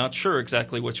 Well, I'm not sure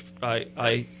exactly which.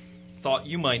 I thought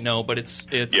you might know, but it's.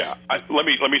 Yeah. Let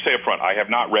me say up front, I have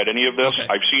not read any of this. Okay.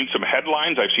 I've seen some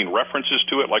headlines. I've seen references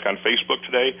to it, like on Facebook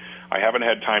today. I haven't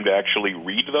had time to actually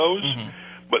read those.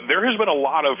 But there has been a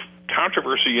lot of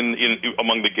controversy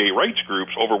among the gay rights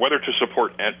groups over whether to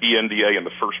support ENDA in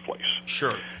the first place.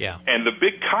 Sure. Yeah. And the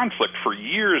big conflict for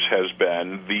years has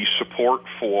been the support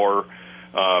for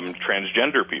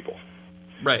transgender people.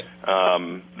 Right.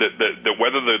 That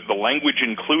whether the language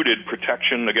included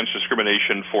protection against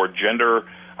discrimination for gender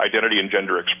identity and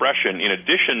gender expression in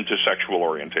addition to sexual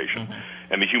orientation.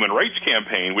 And the Human Rights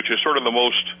Campaign, which is sort of the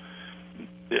most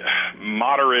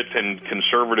moderate and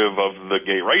conservative of the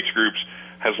gay rights groups,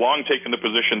 has long taken the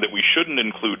position that we shouldn't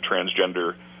include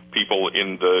transgender people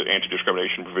in the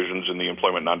anti-discrimination provisions in the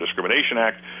Employment Non-Discrimination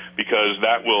Act because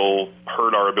that will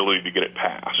hurt our ability to get it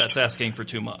passed. That's asking for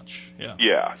too much. Yeah.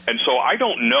 Yeah. And so I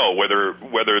don't know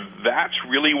whether that's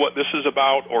really what this is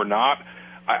about or not.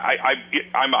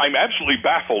 I'm absolutely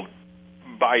baffled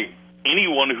by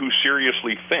anyone who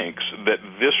seriously thinks that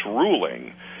this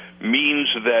ruling means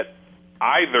that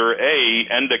either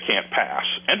ENDA can't pass.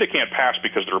 ENDA can't pass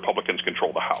because the Republicans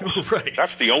control the House. Right.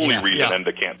 That's the only reason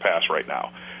ENDA can't pass right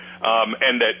now.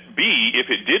 And that B,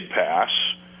 if it did pass,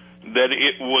 that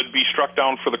it would be struck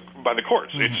down by the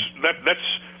courts. That's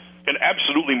an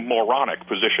absolutely moronic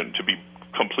position, to be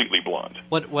completely blunt.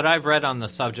 What I've read on the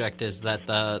subject is that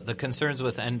the concerns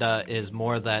with ENDA is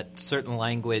more that certain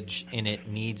language in it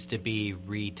needs to be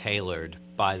retailored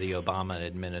by the Obama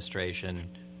administration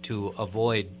to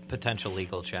avoid potential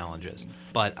legal challenges.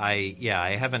 But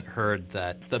I haven't heard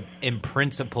that in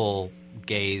principle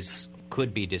gays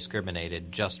could be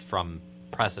discriminated just from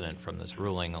precedent from this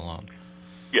ruling alone.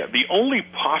 Yeah, the only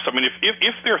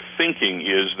if their thinking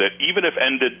is that even if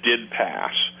ENDA did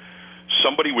pass,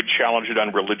 somebody would challenge it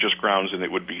on religious grounds and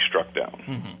it would be struck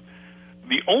down.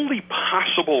 The only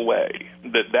possible way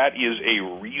that is a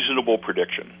reasonable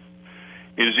prediction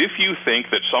is if you think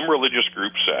that some religious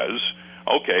group says,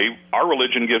 okay, our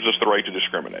religion gives us the right to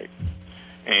discriminate,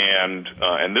 and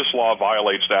this law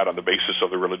violates that on the basis of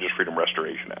the Religious Freedom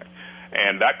Restoration Act.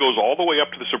 And that goes all the way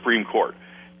up to the Supreme Court.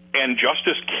 And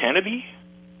Justice Kennedy?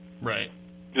 Right.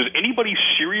 Does anybody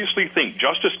seriously think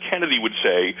Justice Kennedy would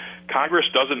say Congress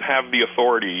doesn't have the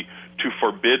authority to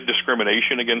forbid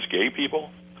discrimination against gay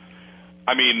people?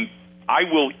 I mean, I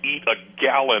will eat a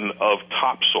gallon of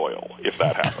topsoil if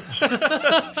that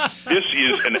happens. This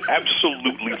is an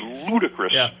absolutely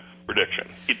ludicrous prediction.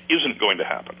 It isn't going to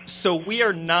happen. So we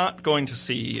are not going to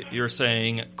see, you're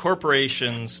saying,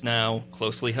 corporations now,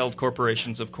 closely held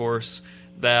corporations, of course,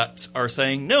 that are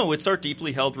saying, no, it's our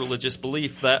deeply held religious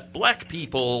belief that black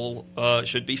people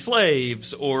should be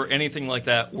slaves or anything like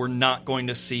that. We're not going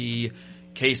to see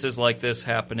cases like this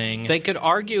happening. They could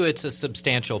argue it's a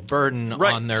substantial burden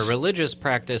on their religious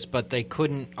practice, but they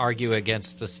couldn't argue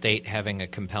against the state having a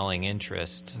compelling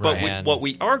interest. But what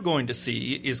we are going to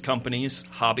see is companies,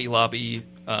 Hobby Lobby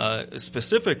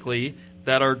specifically,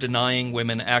 that are denying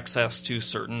women access to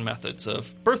certain methods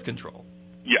of birth control.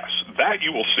 Yes, that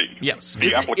you will see. Yes. The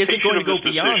Is it going to go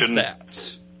beyond decision,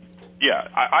 that? Yeah,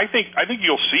 I think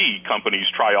you'll see companies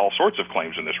try all sorts of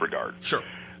claims in this regard. Sure.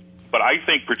 But I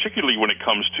think particularly when it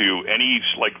comes to any,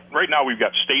 like right now we've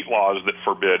got state laws that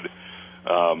forbid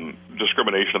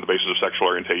discrimination on the basis of sexual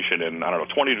orientation in,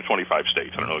 20 to 25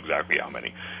 states. I don't know exactly how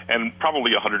many. And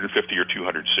probably 150 or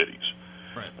 200 cities.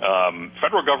 Right.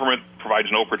 Federal government provides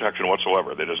no protection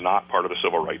whatsoever. That is not part of the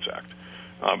Civil Rights Act.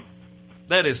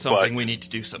 That is something we need to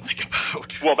do something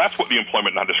about. Well, that's what the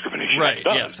Employment Non-Discrimination Act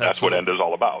does. Yes, that's what END is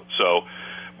all about. So,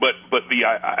 but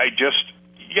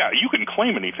you can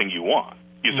claim anything you want.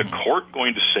 Is a court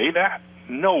going to say that?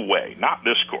 No way. Not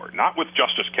this court. Not with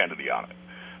Justice Kennedy on it.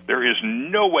 There is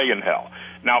no way in hell.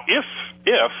 Now,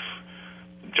 if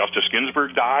Justice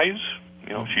Ginsburg dies,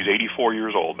 she's 84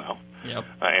 years old now,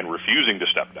 and refusing to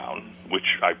step down,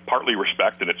 which I partly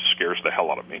respect, and it scares the hell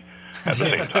out of me at the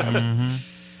same time.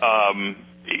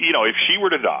 If she were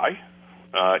to die,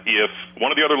 if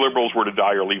one of the other liberals were to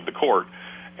die or leave the court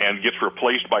and gets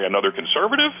replaced by another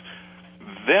conservative,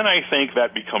 then I think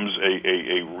that becomes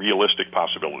a realistic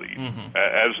possibility.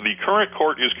 As the current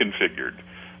court is configured,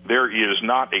 there is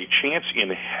not a chance in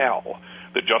hell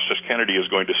that Justice Kennedy is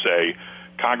going to say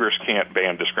Congress can't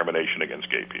ban discrimination against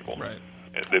gay people. Right.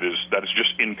 That is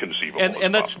just inconceivable.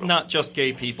 And that's not just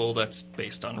gay people. That's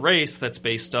based on race. That's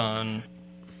based on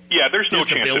there's no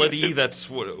disability. chance. That's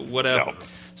whatever. No.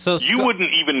 So you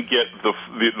wouldn't even get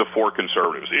the four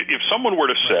conservatives. If someone were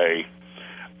to say,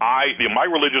 my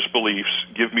religious beliefs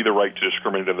give me the right to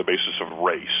discriminate on the basis of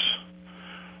race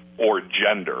or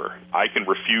gender. I can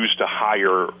refuse to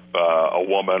hire a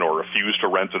woman or refuse to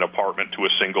rent an apartment to a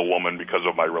single woman because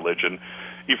of my religion.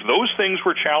 If those things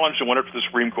were challenged and went up to the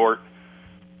Supreme Court,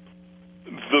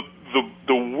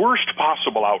 the worst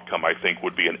possible outcome, I think,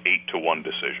 would be an 8-1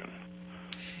 decision.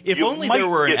 If You only might there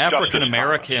were an get Justice African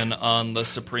American on the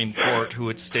Supreme Court who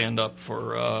would stand up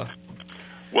for.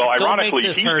 Well, ironically,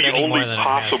 this he's hurt the any only more than it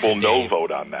has possible to, no Dave.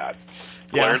 vote on that.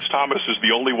 Clarence Thomas is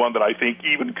the only one that I think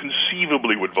even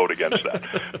conceivably would vote against that.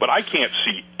 But I can't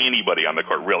see anybody on the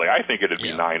court, really. I think it would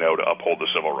be 9-0 to uphold the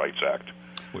Civil Rights Act.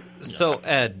 So,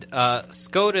 Ed,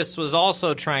 SCOTUS was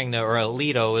also trying to, or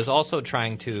Alito is also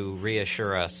trying to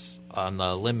reassure us on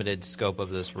the limited scope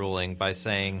of this ruling by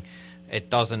saying it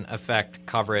doesn't affect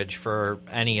coverage for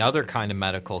any other kind of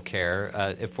medical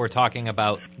care. If we're talking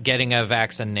about getting a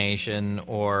vaccination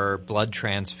or blood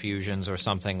transfusions or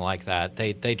something like that,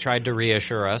 they tried to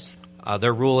reassure us.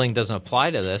 Their ruling doesn't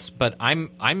apply to this, but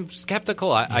I'm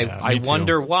skeptical. I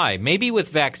wonder why. Maybe with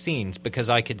vaccines, because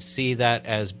I could see that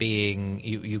as being,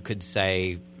 you could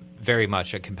say, very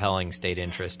much a compelling state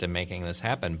interest in making this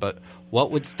happen. But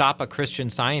what would stop a Christian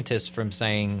Scientist from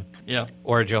saying,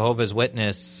 or a Jehovah's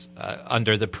Witness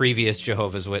under the previous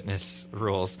Jehovah's Witness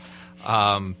rules,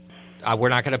 we're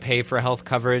not going to pay for health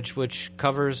coverage which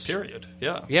covers period.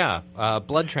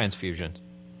 Blood transfusions.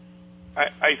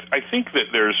 I think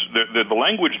that there's the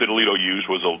language that Alito used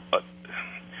was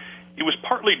it was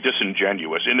partly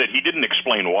disingenuous in that he didn't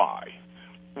explain why.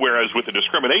 Whereas with the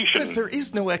discrimination, because there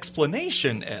is no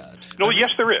explanation, Ed. No,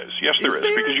 yes, there is. Yes, there is.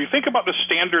 There? Because you think about the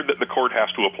standard that the court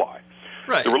has to apply.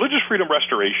 Right. The Religious Freedom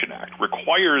Restoration Act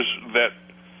requires that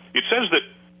it says that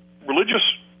religious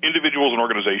individuals and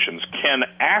organizations can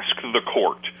ask the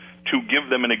court to give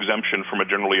them an exemption from a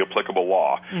generally applicable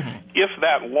law if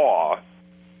that law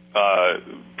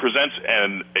presents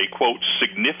a quote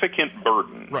significant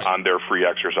burden on their free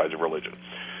exercise of religion.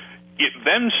 It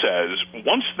then says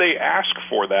once they ask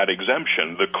for that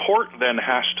exemption, the court then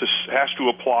has to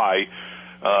apply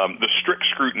the strict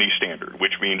scrutiny standard,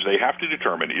 which means they have to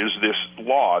determine, is this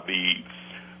law the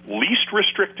least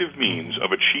restrictive means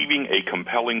of achieving a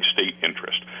compelling state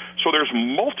interest? So there's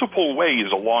multiple ways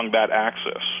along that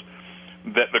axis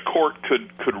that the court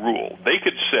could rule. They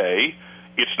could say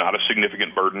it's not a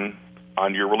significant burden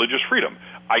on your religious freedom.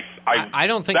 I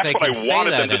don't think they can say that anymore. That's what I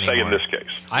wanted them to say in this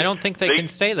case. I don't think they can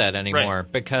say that anymore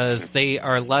because they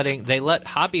let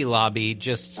Hobby Lobby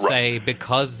just say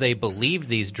because they believe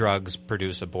these drugs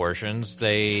produce abortions,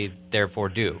 they therefore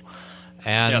do.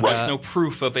 And there's no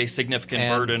proof of a significant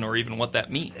and burden or even what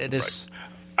that means. it is.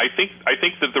 I think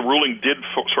that the ruling did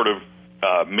sort of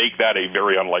make that a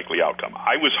very unlikely outcome.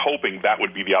 I was hoping that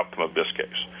would be the outcome of this case.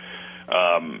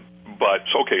 But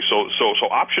so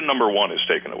option number one is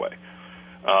taken away.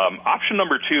 Option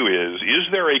number two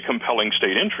is there a compelling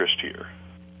state interest here?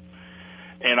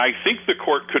 And I think the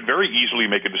court could very easily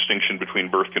make a distinction between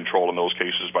birth control in those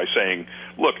cases by saying,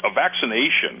 look, a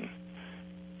vaccination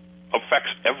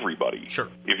affects everybody. Sure.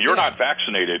 If you're not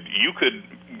vaccinated, you could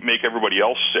make everybody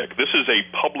else sick. This is a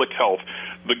public health.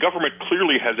 The government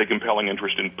clearly has a compelling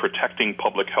interest in protecting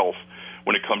public health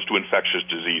when it comes to infectious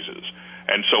diseases.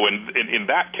 And so in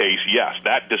that case, yes,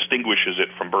 that distinguishes it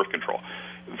from birth control.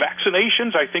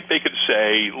 Vaccinations, I think they could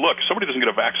say, look, somebody doesn't get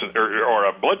a vaccine or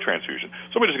a blood transfusion.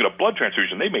 Somebody doesn't get a blood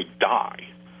transfusion, they may die.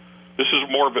 This is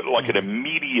more of like an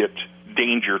immediate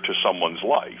danger to someone's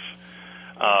life.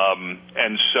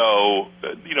 And so,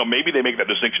 maybe they make that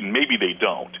distinction, maybe they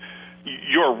don't.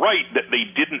 You're right that they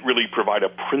didn't really provide a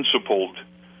principled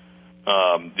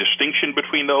distinction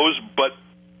between those, but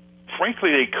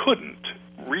frankly, they couldn't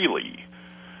really,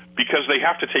 because they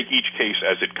have to take each case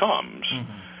as it comes.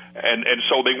 Mm-hmm. And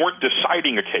so they weren't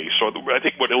deciding a case. So I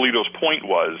think what Alito's point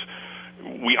was,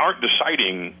 we aren't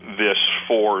deciding this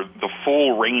for the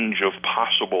full range of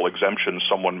possible exemptions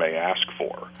someone may ask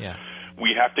for. Yeah.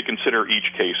 We have to consider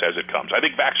each case as it comes. I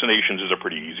think vaccinations is a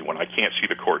pretty easy one. I can't see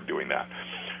the court doing that.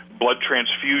 Blood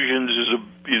transfusions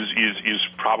is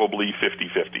probably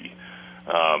 50-50.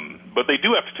 But they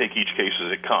do have to take each case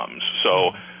as it comes.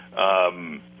 So,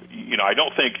 I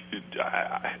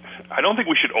don't think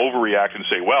we should overreact and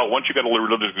say, well, once you get a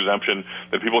religious exemption,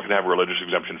 then people can have a religious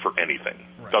exemption for anything.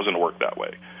 Right. It doesn't work that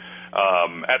way.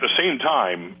 At the same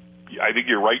time, I think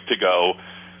you're right to go,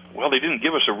 well, they didn't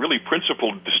give us a really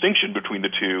principled distinction between the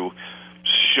two,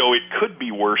 so it could be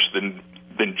worse than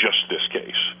just this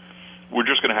case. We're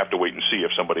just going to have to wait and see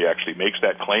if somebody actually makes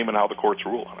that claim and how the courts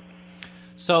rule on it.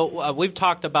 So we've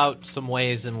talked about some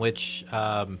ways in which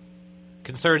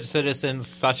concerned citizens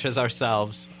such as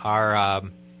ourselves are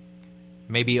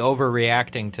maybe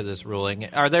overreacting to this ruling.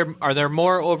 Are there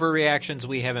more overreactions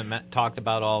we haven't talked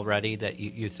about already that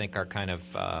you think are kind of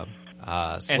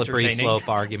slippery slope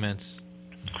arguments?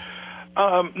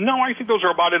 No, I think those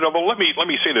are about it. But let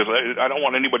me say this: I don't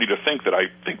want anybody to think that I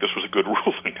think this was a good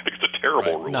ruling. I think it's a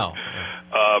terrible ruling. No.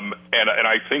 And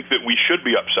I think that we should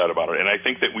be upset about it. And I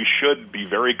think that we should be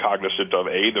very cognizant of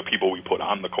the people we put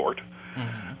on the court,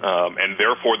 and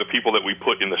therefore the people that we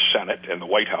put in the Senate and the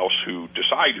White House who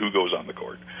decide who goes on the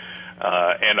court.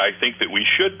 And I think that we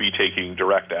should be taking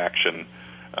direct action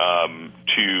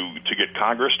to get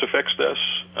Congress to fix this,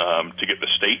 to get the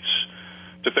states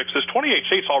to fix this. 28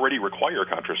 states already require a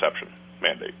contraception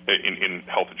mandate in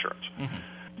health insurance. Mm-hmm.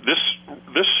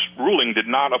 This ruling did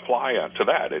not apply to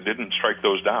that. It didn't strike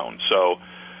those down. So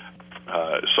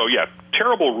yeah,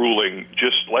 terrible ruling.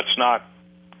 Just let's not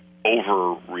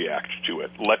overreact to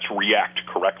it. Let's react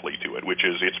correctly to it, which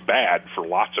is it's bad for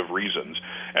lots of reasons,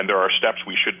 and there are steps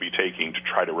we should be taking to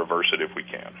try to reverse it if we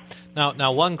can.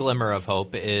 Now, one glimmer of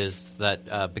hope is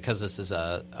that because this is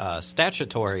a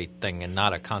statutory thing and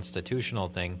not a constitutional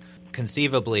thing,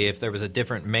 conceivably, if there was a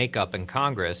different makeup in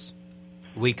Congress,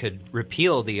 we could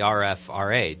repeal the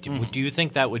RFRA. Do you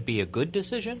think that would be a good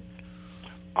decision?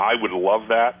 I would love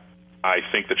that. I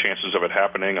think the chances of it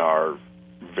happening are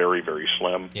very, very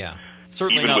slim. Yeah.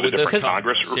 Certainly even not with a different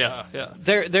Congress. Yeah.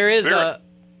 There is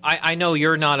I know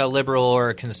you're not a liberal or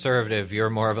a conservative.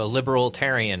 You're more of a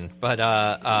libertarian, but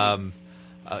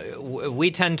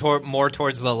we tend more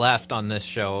towards the left on this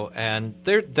show, and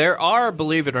there are,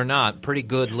 believe it or not, pretty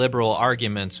good liberal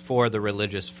arguments for the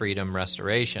Religious Freedom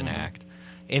Restoration Act,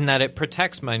 in that it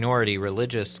protects minority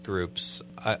religious groups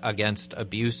against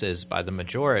abuses by the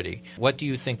majority. What do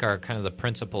you think are kind of the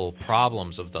principal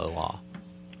problems of the law?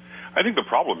 I think the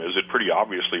problem is it pretty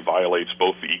obviously violates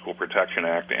both the Equal Protection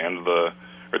Act and the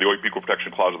Equal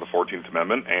Protection Clause of the 14th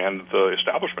Amendment and the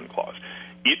Establishment Clause.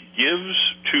 It gives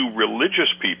to religious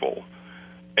people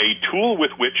a tool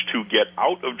with which to get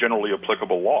out of generally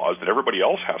applicable laws that everybody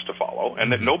else has to follow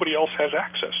and that nobody else has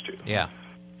access to. Yeah.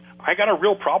 I got a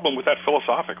real problem with that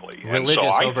philosophically.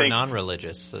 Religious over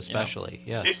non-religious, especially.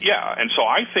 Yes. Yeah, and so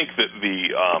I think that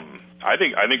I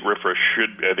think RFRA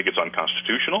I think it's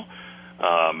unconstitutional.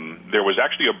 There was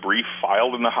actually a brief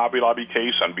filed in the Hobby Lobby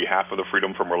case on behalf of the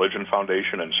Freedom from Religion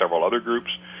Foundation and several other groups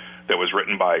that was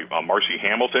written by Marcy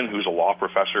Hamilton, who's a law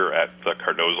professor at the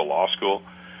Cardozo Law School.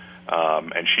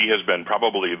 And she has been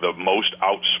probably the most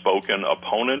outspoken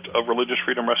opponent of Religious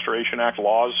Freedom Restoration Act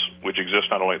laws, which exist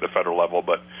not only at the federal level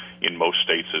but in most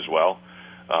states as well,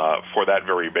 for that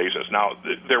very basis. Now,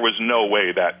 there was no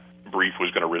way that brief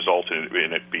was going to result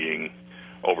in it being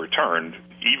overturned.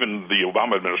 Even the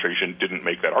Obama administration didn't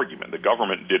make that argument. The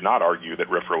government did not argue that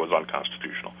RFRA was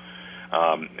unconstitutional.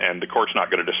 And the court's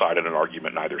not going to decide on an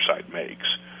argument neither side makes.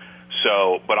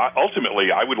 So, but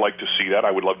ultimately, I would like to see that.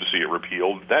 I would love to see it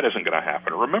repealed. That isn't going to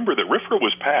happen. Remember that RFRA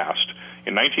was passed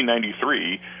in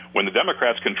 1993 when the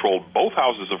Democrats controlled both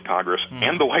houses of Congress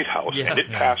and the White House, and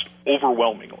it passed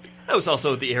overwhelmingly. That was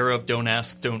also the era of don't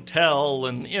ask, don't tell,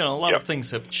 and a lot of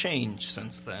things have changed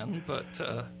since then. But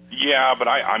yeah, but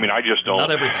I just don't.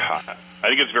 Not everything. I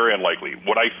think it's very unlikely.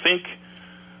 What I think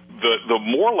the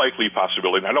more likely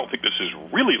possibility, and I don't think this is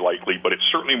really likely, but it's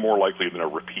certainly more likely than a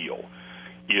repeal,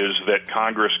 is that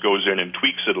Congress goes in and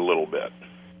tweaks it a little bit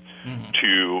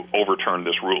to overturn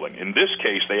this ruling. In this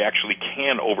case, they actually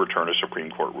can overturn a Supreme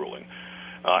Court ruling.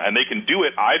 And they can do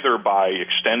it either by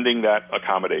extending that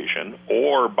accommodation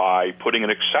or by putting an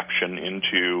exception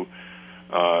into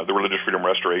the Religious Freedom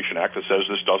Restoration Act that says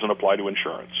this doesn't apply to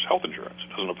insurance, health insurance. It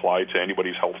doesn't apply to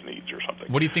anybody's health needs or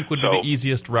something. What do you think would be the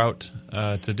easiest route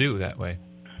to do that way?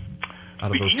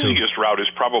 Out of those two? The easiest route is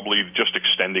probably just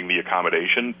extending the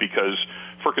accommodation, because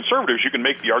for conservatives, you can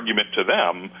make the argument to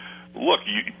them, look,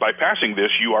 by passing this,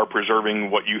 you are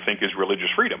preserving what you think is religious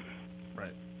freedom.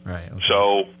 Right. Okay.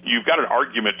 So you've got an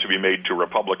argument to be made to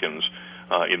Republicans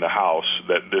in the House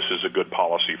that this is a good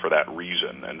policy for that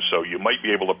reason, and so you might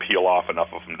be able to peel off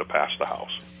enough of them to pass the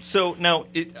House. So now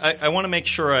I want to make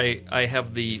sure I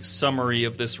have the summary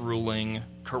of this ruling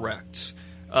correct.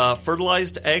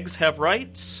 Fertilized eggs have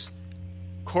rights.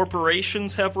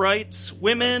 Corporations have rights.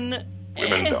 Women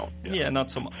don't. Yeah,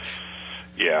 not so much.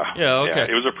 Yeah. Okay. Yeah,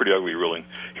 it was a pretty ugly ruling.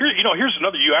 Here's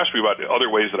another. You asked me about other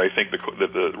ways that I think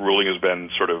that the ruling has been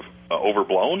sort of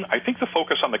overblown. I think the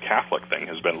focus on the Catholic thing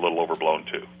has been a little overblown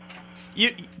too.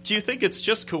 Do you think it's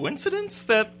just coincidence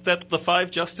that the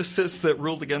 5 justices that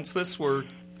ruled against this were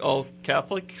all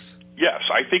Catholics? Yes,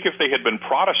 I think if they had been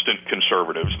Protestant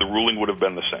conservatives, the ruling would have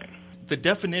been the same. The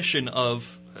definition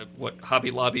of what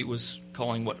Hobby Lobby was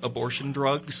calling abortion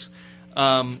drugs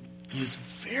is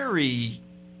very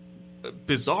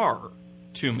bizarre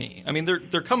to me. I mean,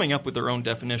 they're coming up with their own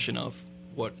definition of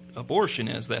what abortion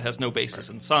is that has no basis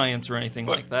in science or anything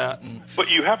like that. But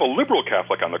you have a liberal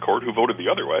Catholic on the court who voted the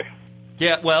other way.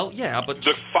 Yeah, well, yeah, but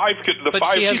the five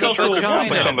conservative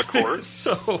Catholics on the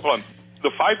court. The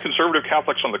 5 conservative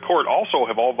Catholics on the court also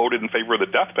have all voted in favor of the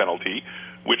death penalty,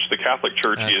 which the Catholic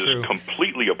Church is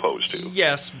completely opposed to.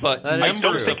 Yes, but I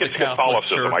don't think it's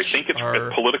Catholicism. I think it's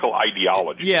political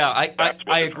ideology. Yeah,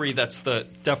 I agree. That's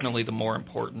definitely the more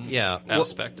important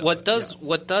aspect of it.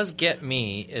 What does get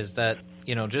me is that,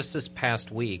 just this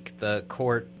past week, the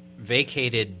court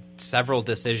vacated several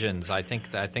decisions. I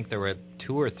think there were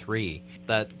 2 or 3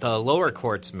 that the lower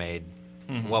courts made.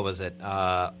 Mm-hmm. What was it?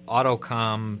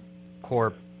 Autocom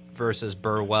Corp versus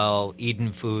Burwell,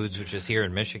 Eden Foods, which is here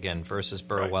in Michigan, versus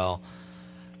Burwell,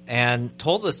 and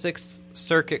told the Sixth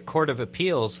Circuit Court of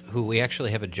Appeals, who we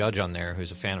actually have a judge on there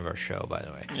who's a fan of our show, by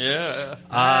the way. Yeah.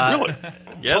 Really?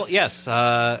 Yes.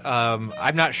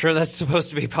 I'm not sure that's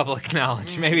supposed to be public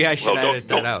knowledge. Maybe I should edit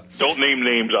that out. Don't name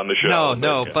names on the show.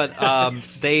 No, but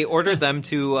they ordered them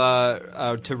to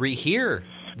rehear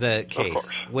the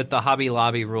case with the Hobby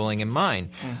Lobby ruling in mind.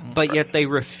 Mm-hmm. But yet they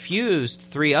refused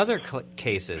 3 other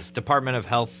cases, Department of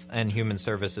Health and Human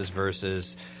Services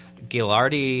versus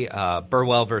Gilardi,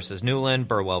 Burwell versus Newland,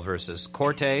 Burwell versus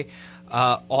Corte,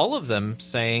 all of them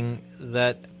saying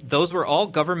that those were all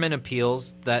government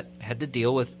appeals that had to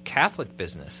deal with Catholic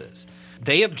businesses.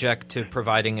 They object to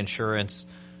providing insurance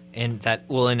that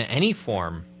will in any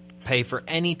form pay for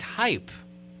any type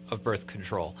of birth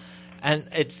control. And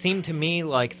it seemed to me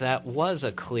like that was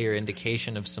a clear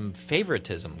indication of some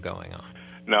favoritism going on.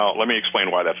 Now, let me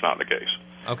explain why that's not the case.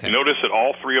 Okay. You notice that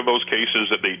all 3 of those cases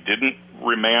that they didn't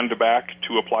remand back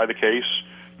to apply the case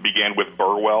began with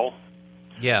Burwell.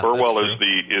 Yeah, Burwell is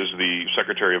the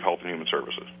Secretary of Health and Human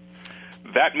Services.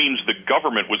 That means the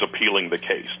government was appealing the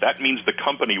case. That means the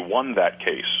company won that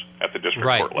case at the district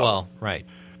court level. Right.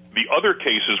 The other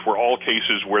cases were all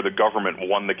cases where the government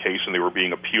won the case and they were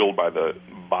being appealed by the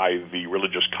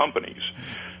religious companies.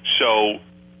 So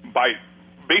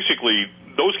basically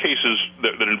those cases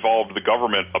that involved the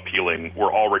government appealing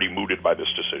were already mooted by this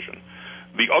decision.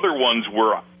 The other ones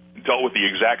dealt with the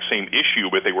exact same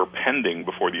issue, but they were pending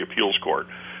before the appeals court.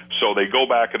 So they go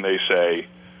back and they say,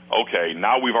 okay,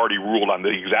 now we've already ruled on the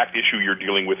exact issue you're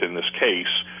dealing with in this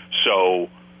case, so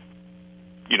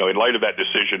in light of that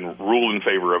decision, rule in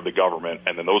favor of the government,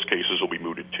 and then those cases will be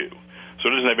mooted too. So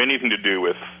it doesn't have anything to do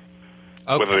with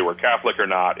whether they were Catholic or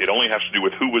not. It only has to do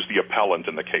with who was the appellant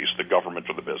in the case, the government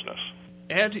or the business.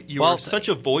 Ed, you're such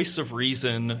a voice of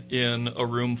reason in a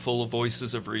room full of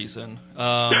voices of reason.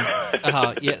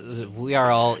 Yeah, we are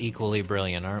all equally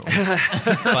brilliant, aren't we?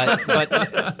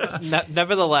 but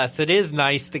nevertheless, it is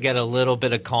nice to get a little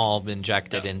bit of calm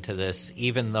injected into this,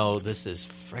 even though this is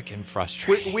freaking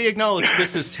frustrating. We acknowledge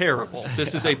this is terrible.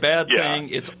 This is a bad thing.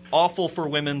 It's awful for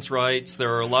women's rights.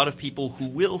 There are a lot of people who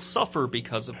will suffer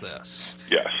because of this.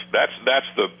 Yes, that's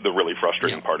the really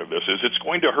frustrating part of this, is it's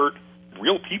going to hurt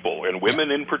real people, and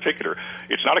women in particular.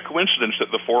 It's not a coincidence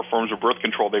that the 4 forms of birth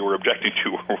control they were objecting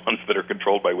to were ones that are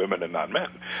controlled by women and not men.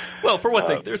 Well, for one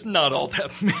thing, there's not all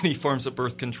that many forms of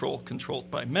birth control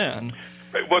controlled by men.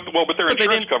 But their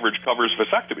insurance coverage covers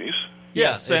vasectomies.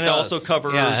 Yes, and it also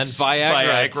covers and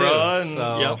Viagra too. And,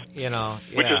 so,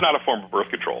 which is not a form of birth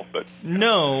control. But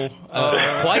no.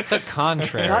 Quite the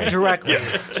contrary. Not directly,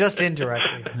 just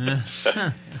indirectly.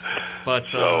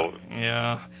 But,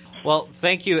 yeah. Well,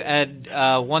 thank you, Ed,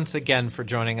 once again for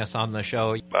joining us on the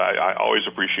show. I always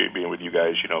appreciate being with you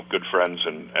guys, good friends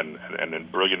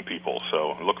and brilliant people.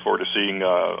 So I look forward to seeing,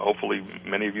 hopefully,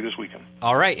 many of you this weekend.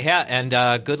 All right, yeah,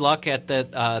 and good luck at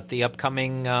the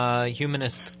upcoming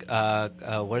Humanist,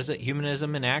 what is it,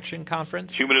 Humanism in Action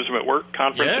Conference? Humanism at Work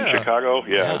Conference in Chicago.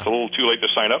 Yeah, it's a little too late to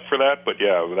sign up for that, but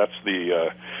that's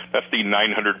the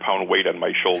 900-pound weight on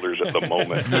my shoulders at the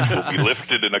moment, which will be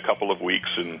lifted in a couple of weeks,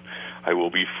 and I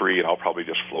will be free, and I'll probably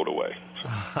just float away.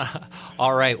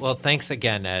 All right. Well, thanks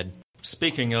again, Ed.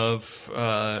 Speaking of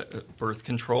birth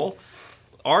control,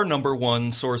 our number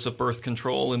one source of birth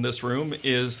control in this room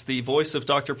is the voice of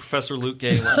Dr. Professor Luke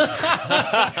Galen. What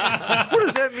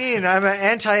does that mean? I'm an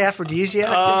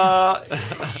anti-aphrodisiac?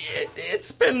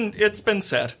 It's been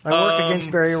said. I work against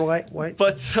Barry White.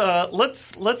 But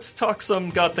let's talk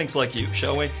some God Thinks Like You,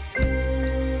 shall we?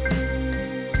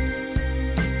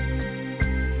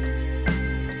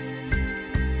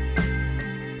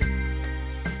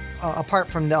 Apart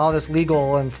from all this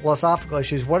legal and philosophical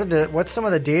issues, what's some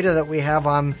of the data that we have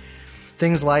on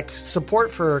things like support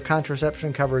for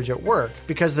contraception coverage at work?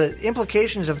 Because the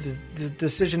implications of the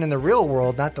decision in the real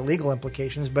world, not the legal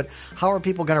implications, but how are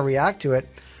people going to react to it?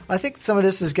 I think some of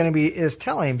this is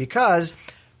telling because,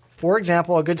 for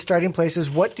example, a good starting place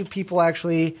is what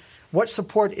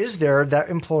support is there that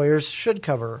employers should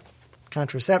cover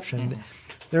contraception? Mm-hmm.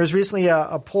 There was recently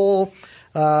a poll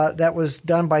that was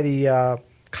done by the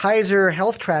Kaiser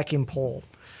Health Tracking poll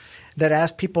that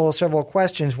asked people several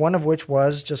questions, one of which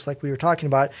was, just like we were talking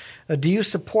about, do you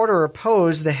support or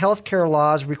oppose the healthcare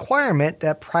law's requirement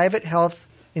that private health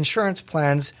insurance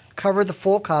plans cover the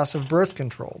full cost of birth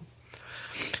control?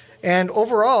 And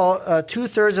overall,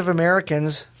 2/3 of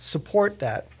Americans support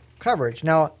that coverage.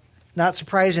 Now, not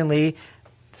surprisingly,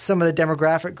 some of the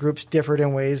demographic groups differed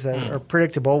in ways that are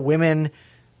predictable. Women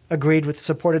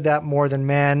supported that more than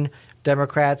men,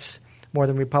 Democrats more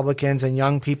than Republicans, and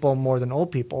young people more than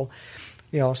old people.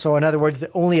 So in other words,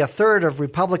 only 1/3 of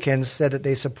Republicans said that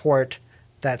they support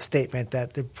that statement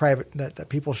that that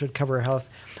people should cover health,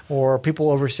 or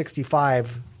people over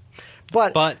 65.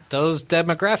 But those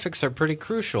demographics are pretty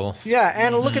crucial. Yeah,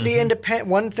 and look at the independent.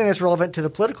 One thing that's relevant to the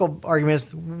political argument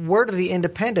is where do the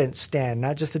independents stand?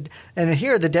 Not just and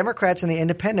here the Democrats and the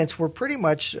independents were pretty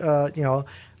much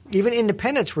even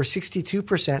independents were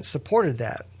 62% supported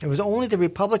that. It was only the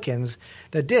Republicans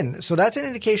that didn't. So that's an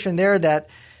indication there that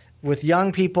with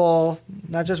young people,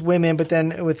 not just women, but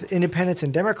then with independents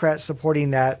and Democrats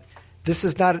supporting that, this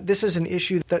is an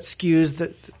issue that skews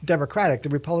the Democratic. The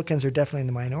Republicans are definitely in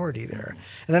the minority there.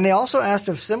 And then they also asked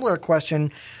a similar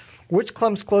question, which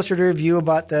comes closer to your view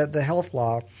about the health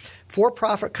law?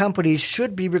 For-profit companies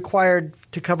should be required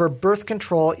to cover birth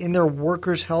control in their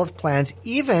workers' health plans,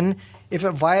 even if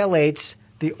it violates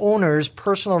the owner's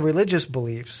personal religious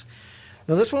beliefs.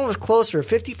 Now, this one was closer.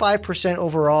 55%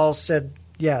 overall said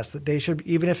yes, that they should,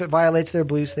 even if it violates their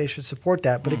beliefs, they should support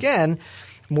that. But again,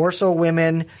 more so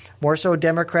women, more so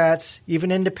Democrats,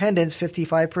 even independents,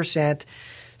 55%.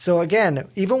 So again,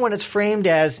 even when it's framed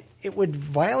as it would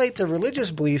violate their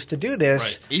religious beliefs to do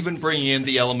this. Right. Even bringing in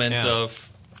the element of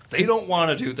they don't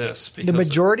want to do this. The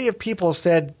majority of people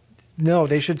said no,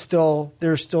 they're still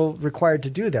required to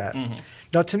do that. Mm-hmm.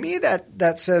 Now, to me,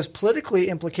 that says politically,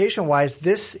 implication-wise,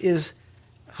 this is,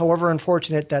 however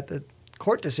unfortunate that the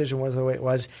court decision was the way it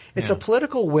was, it's a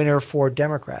political winner for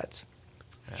Democrats.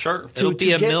 Sure, it'll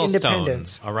be a millstone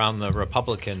around the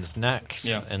Republicans' necks.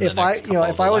 Yeah. If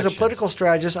I was a political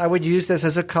strategist, I would use this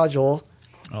as a cudgel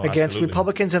against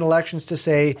Republicans in elections to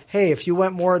say, hey, if you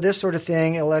want more of this sort of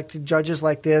thing, elect judges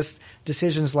like this,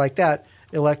 decisions like that,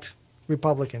 elect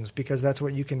Republicans because that's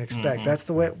what you can expect. That's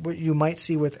the way what you might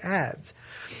see with ads.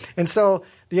 And so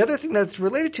the other thing that's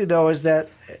related to, though, is that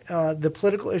the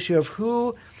political issue of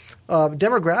who,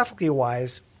 demographically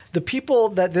wise, the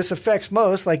people that this affects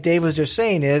most, like Dave was just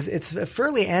saying, is it's a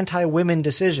fairly anti-women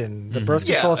decision. The birth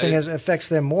control thing affects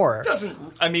them more.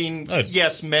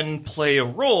 Yes, men play a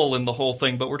role in the whole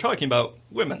thing, but we're talking about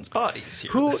women's bodies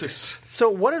here. So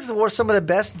what are some of the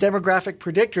best demographic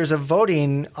predictors of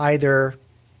voting either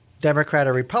Democrat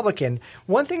or Republican?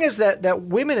 One thing is that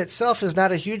women itself is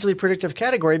not a hugely predictive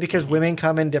category because women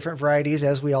come in different varieties,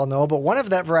 as we all know. But one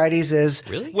of that varieties is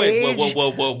really? Wait,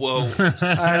 whoa!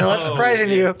 I know that's surprising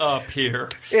to you. Up here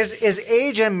is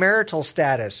age and marital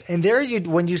status, and there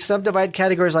when you subdivide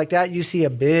categories like that, you see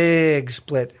a big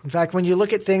split. In fact, when you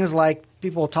look at things like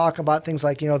people talk about things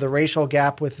like the racial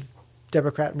gap with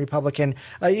Democrat and Republican,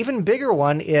 even bigger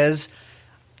one is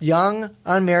young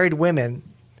unmarried women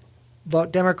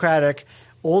vote Democratic,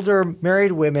 older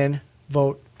married women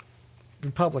vote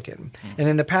Republican. And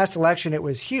in the past election, it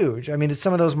was huge. I mean,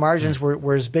 some of those margins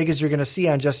were as big as you're going to see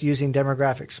on just using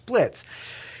demographic splits.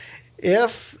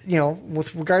 If,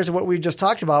 with regards to what we just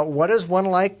talked about, what is one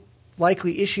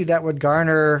likely issue that would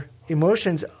garner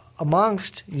emotions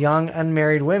amongst young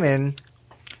unmarried women?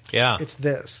 Yeah. It's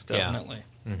this. Definitely.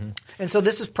 Yeah. Mm-hmm. And so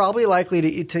this is probably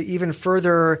likely to even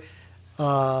further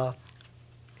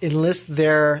enlist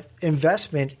their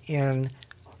investment in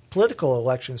political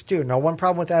elections too. Now, one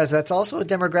problem with that is that's also a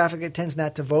demographic that tends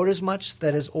not to vote as much.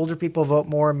 That is, older people vote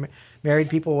more, married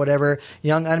people, whatever.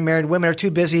 Young unmarried women are too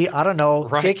busy,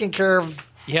 taking care of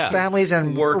families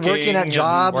and working at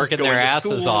jobs. Working their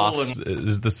asses off.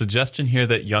 Is the suggestion here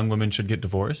that young women should get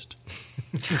divorced?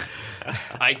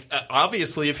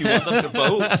 Obviously, if you want them to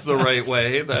vote the right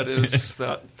way,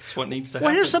 that's what needs to happen.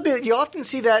 Well, here's something you often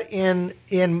see that in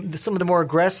some of the more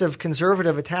aggressive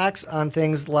conservative attacks on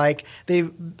things like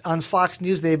on Fox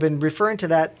News they've been referring to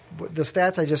the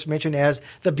stats I just mentioned as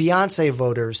the Beyonce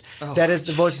voters. That is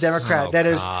the votes Democrat. That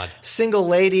is single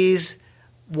ladies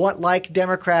like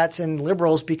Democrats and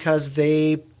liberals because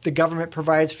the government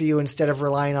provides for you instead of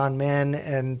relying on men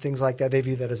and things like that. They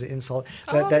view that as an insult.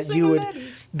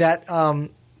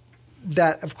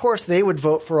 That of course they would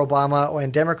vote for Obama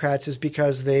and Democrats is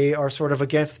because they are sort of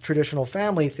against traditional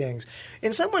family things.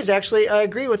 In some ways, actually, I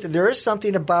agree with it. There is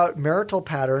something about marital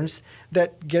patterns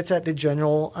that gets at the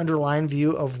general underlying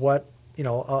view of what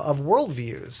of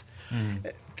worldviews.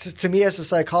 To me, as a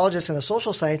psychologist and a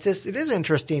social scientist, it is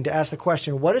interesting to ask the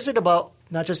question: what is it about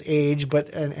not just age, but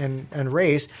and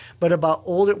race, but about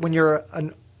older when you're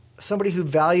somebody who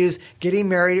values getting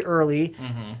married early,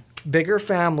 bigger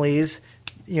families,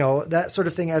 that sort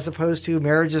of thing, as opposed to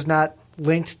marriage is not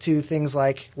linked to things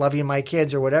like loving my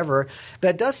kids or whatever.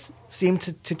 That does seem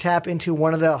to tap into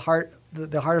one of the heart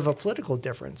of a political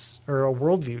difference or a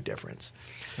worldview difference.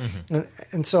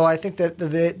 And so I think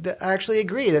that I actually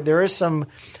agree that there is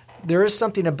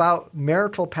something about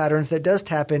marital patterns that does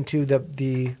tap into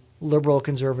the liberal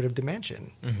conservative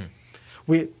dimension.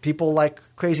 People like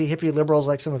crazy hippie liberals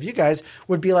like some of you guys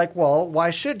would be like, well,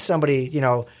 why should somebody,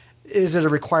 is it a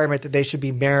requirement that they should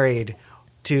be married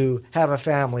to have a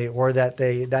family, or that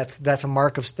that's a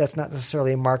mark of that's not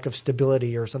necessarily a mark of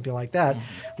stability or something like that?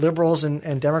 Liberals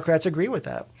and Democrats agree with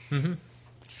that.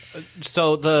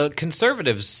 So the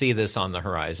conservatives see this on the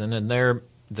horizon, and they're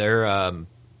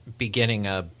beginning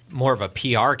more of a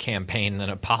PR campaign than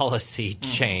a policy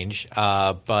change.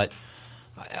 But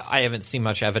I haven't seen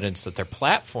much evidence that their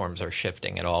platforms are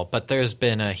shifting at all. But there's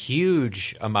been a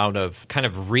huge amount of kind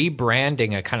of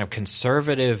rebranding a kind of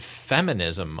conservative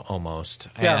feminism almost.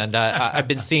 Yeah. And I've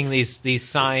been seeing these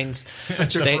signs.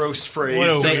 Such a gross phrase.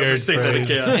 What a weird say phrase.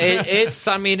 that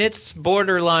again. It's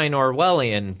borderline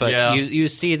Orwellian. But you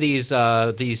see these.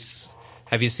 Have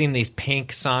you seen these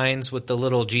pink signs with the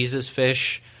little Jesus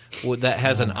fish? That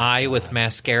has an eye with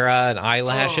mascara and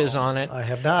eyelashes on it. I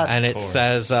have not. And it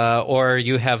says, or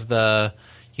you have the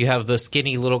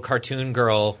skinny little cartoon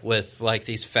girl with like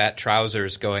these fat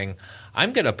trousers going,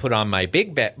 I'm going to put on my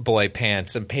big boy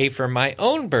pants and pay for my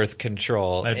own birth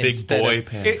control. My big boy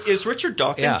pants. Is Richard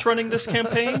Dawkins running this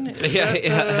campaign? Usually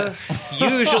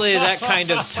that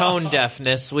kind of tone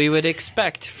deafness we would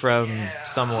expect from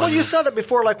someone. Well, you saw that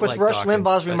before, like with Rush Dawkins,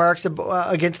 Limbaugh's remarks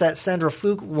against that Sandra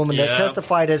Fluke woman that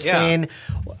testified as saying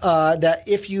that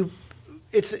if you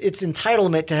it's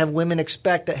entitlement to have women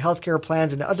expect that healthcare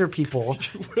plans and other people,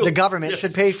 the government,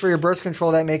 should pay for your birth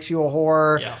control. That makes you a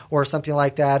whore or something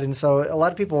like that. And so a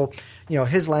lot of people,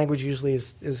 his language usually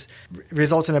is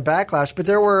results in a backlash. But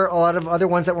there were a lot of other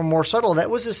ones that were more subtle. That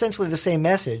was essentially the same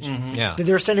message. That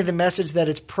they're sending the message that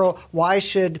it's pro. Why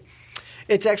should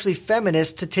it's actually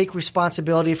feminist to take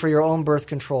responsibility for your own birth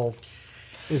control.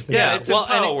 Is the Yeah, message. it's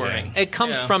empowering. It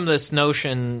comes from this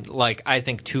notion, like, I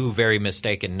think two very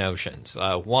mistaken notions.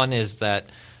 One is that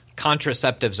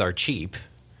contraceptives are cheap.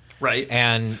 Right.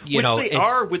 And, Which they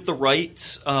are with the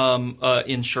right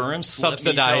insurance.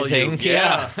 Subsidizing. Let me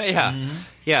tell you. Yeah.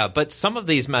 Yeah, but some of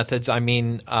these methods, I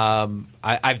mean,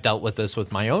 I've dealt with this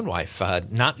with my own wife.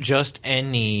 Not just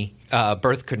any form of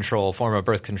birth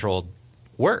control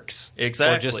works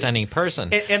Exactly. for just any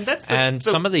person. And that's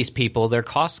some of these people, their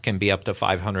costs can be up to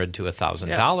 $500 to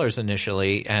 $1,000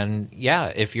 initially. And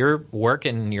if you're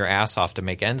working your ass off to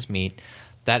make ends meet,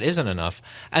 that isn't enough.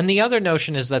 And the other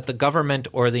notion is that the government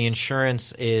or the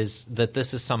insurance is that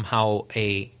this is somehow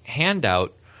a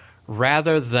handout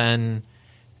rather than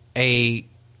a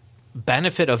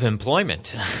benefit of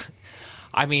employment.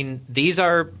 I mean, these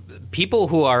are people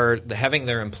who are having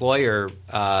their employer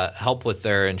help with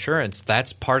their insurance.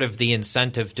 That's part of the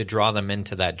incentive to draw them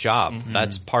into that job. Mm-hmm.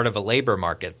 That's part of a labor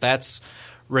market. That's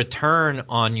return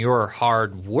on your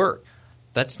hard work.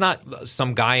 That's not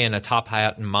some guy in a top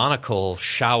hat and monocle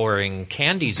showering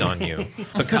candies on you.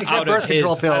 Except birth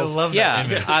control pills. I love that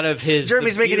image. Out of his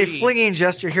Jeremy's making a beauty, flinging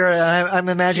gesture here. I'm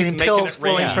imagining He's pills making it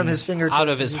rain. flowing from his fingertips. out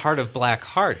of his heart of black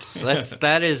hearts.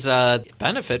 That is a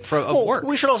benefit of work.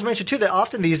 We should also mention too that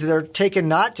often these are taken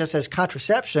not just as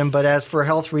contraception, but as for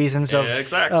health reasons of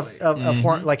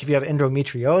like if you have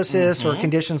endometriosis or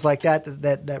conditions like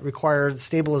that require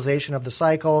stabilization of the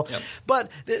cycle. Yep.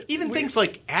 But Even things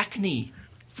like acne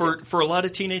for a lot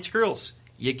of teenage girls.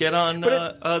 You get on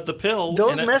the pill,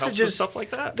 those and it helps with messages, stuff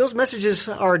like that. Those messages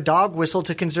are a dog whistle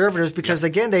to conservatives because,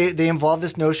 again, they involve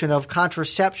this notion of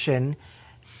contraception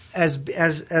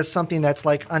as something that's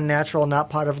like unnatural, not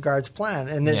part of God's plan.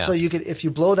 And then, so if you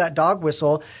blow that dog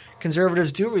whistle,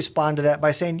 conservatives do respond to that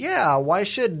by saying, yeah, why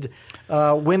should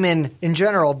women in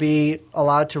general be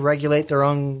allowed to regulate their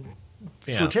own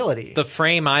fertility? The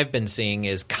frame I've been seeing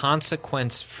is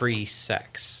consequence-free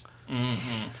sex.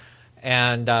 Mm-hmm.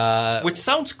 And which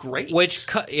sounds great.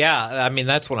 I mean,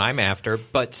 that's what I'm after.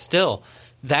 But still,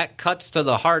 that cuts to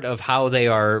the heart of how they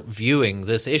are viewing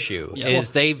this issue.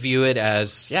 They view it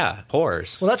as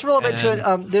whores. Well, that's relevant to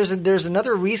it. There's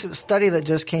another recent study that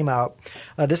just came out.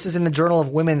 This is in the Journal of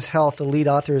Women's Health. The lead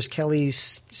author is Kelly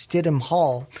Stidham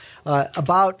Hall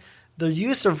about the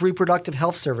use of reproductive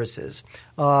health services.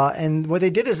 And what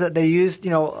they did is that they used,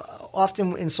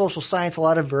 often in social science, a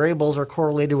lot of variables are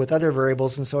correlated with other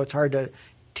variables, and so it's hard to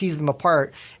tease them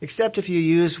apart, except if you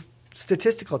use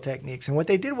statistical techniques. And what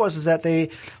they did was that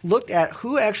they looked at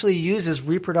who actually uses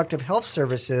reproductive health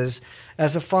services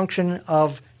as a function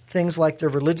of things like their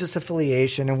religious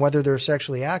affiliation and whether they're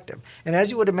sexually active. And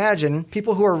as you would imagine,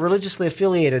 people who are religiously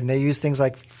affiliated and they use things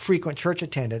like frequent church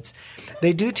attendance,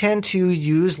 they do tend to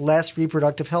use less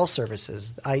reproductive health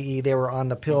services, i.e. they were on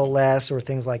the pill less or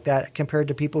things like that compared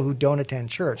to people who don't attend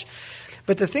church.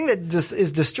 But the thing that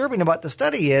is disturbing about the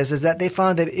study is that they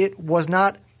found that it was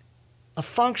not a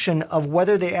function of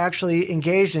whether they actually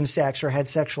engaged in sex or had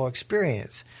sexual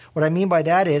experience. What I mean by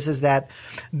that is that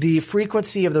the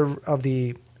frequency of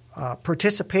the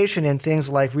participation in things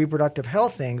like reproductive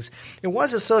health things, it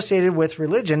was associated with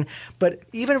religion, but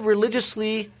even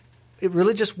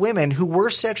religious women who were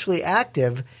sexually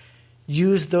active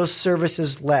used those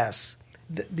services less.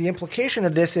 The implication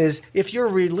of this is if you're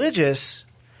religious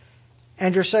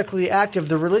and you're sexually active,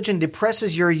 the religion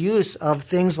depresses your use of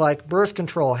things like birth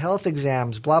control, health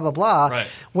exams, blah, blah, blah, right.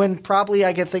 When probably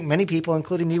I think many people,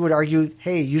 including me, would argue,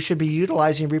 hey, you should be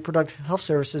utilizing reproductive health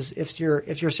services if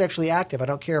you're sexually active. I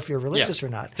don't care if you're religious or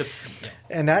not.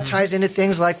 And that ties into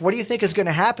things like, what do you think is going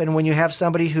to happen when you have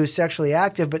somebody who's sexually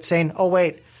active but saying, oh,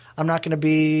 wait, I'm not going to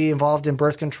be involved in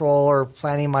birth control or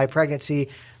planning my pregnancy.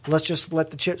 Let's just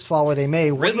let the chips fall where they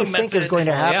may. What do you think is going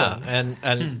to happen? Yeah,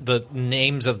 and the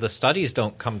names of the studies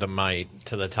don't come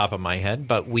to the top of my head,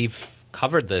 but we've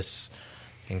covered this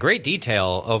in great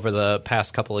detail over the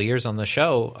past couple of years on the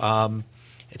show.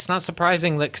 It's not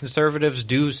surprising that conservatives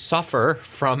do suffer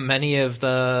from many of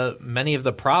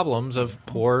the problems of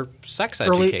poor sex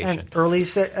education. Early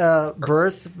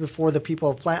birth before the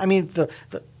people have planned. I mean,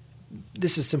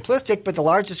 this is simplistic, but the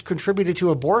largest contributor to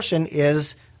abortion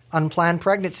is unplanned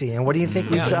pregnancy. And what do you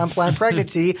think leads to unplanned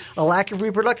pregnancy? A lack of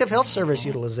reproductive health service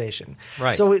utilization.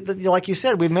 Right. So like you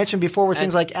said, we've mentioned before with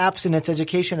things like abstinence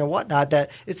education and whatnot,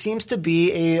 that it seems to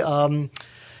be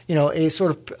a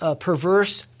sort of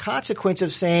perverse consequence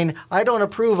of saying, I don't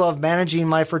approve of managing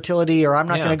my fertility, or I'm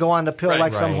not going to go on the pill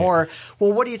like some whore.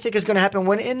 Well, what do you think is going to happen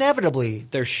when inevitably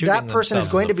that person is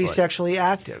going to be sexually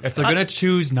active? If they're going to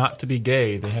choose not to be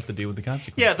gay, they have to deal with the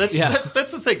consequences.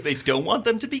 That's the thing. They don't want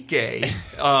them to be gay.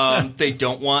 They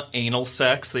don't want anal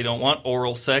sex. They don't want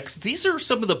oral sex. These are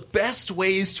some of the best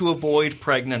ways to avoid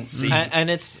pregnancy. And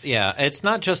it's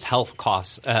not just health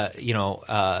costs,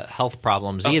 health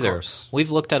problems either. Of course. We've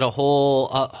looked at a whole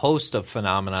host of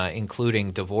phenomena,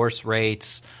 including divorce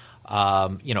rates,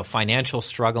 financial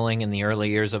struggling in the early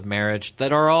years of marriage,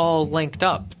 that are all linked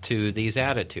up to these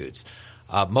attitudes.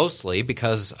 Mostly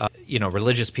because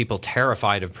religious people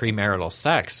terrified of premarital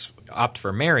sex opt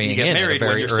for marrying at a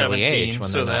very early 17, age when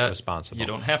so they're not responsible. You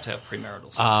don't have to have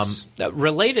premarital sex.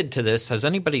 Related to this, has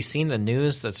anybody seen the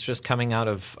news that's just coming out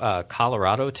of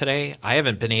Colorado today? I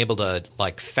haven't been able to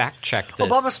fact check this.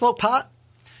 Obama smoked pot?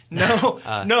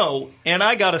 No. And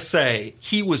I got to say,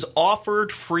 he was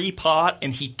offered free pot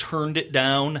and he turned it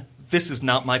down. This is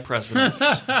not my president.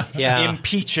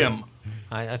 Impeach him.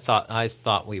 I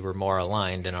thought we were more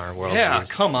aligned in our worldviews. Yeah,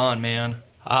 come on, man.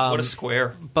 What a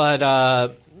square.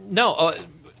 But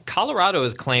Colorado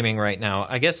is claiming right now,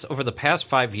 I guess over the past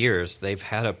 5 years, they've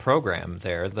had a program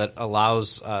there that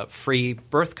allows free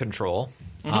birth control.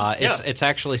 It's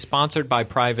actually sponsored by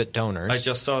private donors. I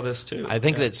just saw this too. I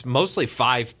think that it's mostly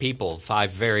five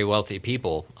very wealthy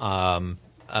people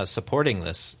supporting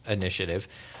this initiative.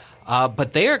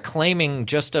 But they are claiming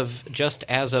just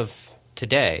as of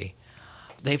today,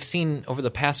 they've seen over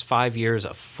the past 5 years a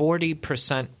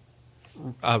 40%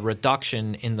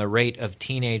 reduction in the rate of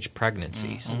teenage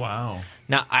pregnancies. Wow!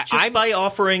 Now, I'm by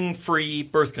offering free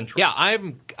birth control. Yeah,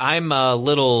 I'm a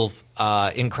little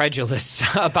incredulous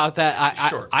about that.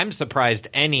 Sure. I'm surprised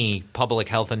any public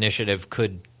health initiative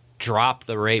could drop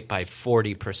the rate by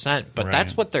 40%, but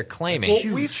that's what they're claiming.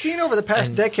 Well, we've seen over the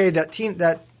past decade that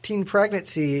teen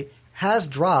pregnancy has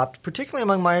dropped, particularly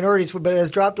among minorities, but it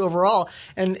has dropped overall.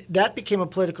 And that became a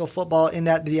political football in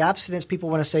that the abstinence people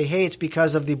want to say, hey, it's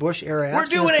because of the Bush-era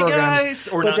abstinence programs. We're doing it, guys!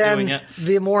 Or but not then doing it.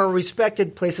 The more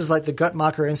respected places like the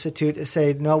Guttmacher Institute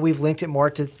say, no, we've linked it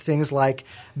more to things like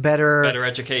better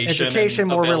education,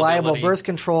 more reliable availability. birth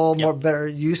control, more better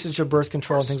usage of birth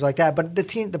control and things like that. But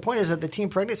the point is that the teen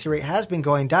pregnancy rate has been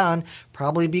going down,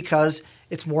 probably because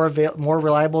it's more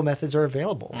reliable methods are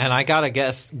available. And I got to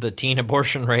guess the teen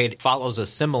abortion rate follows a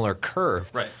similar curve.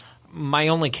 Right. My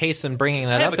only case in bringing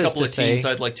that up is to say... I have a couple of teens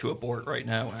I'd like to abort right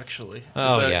now, actually.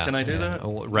 Can I do that?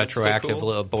 Retroactive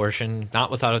cool? Abortion.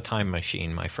 Not without a time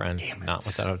machine, my friend. Damn it. Not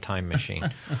without a time machine.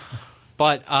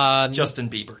 But Justin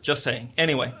Bieber. Just saying.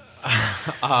 Anyway.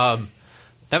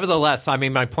 Nevertheless, I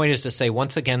mean, my point is to say,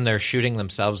 once again, they're shooting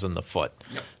themselves in the foot.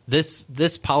 Yep.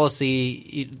 This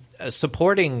policy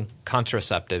supporting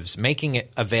contraceptives, making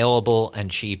it available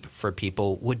and cheap for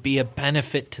people would be a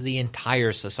benefit to the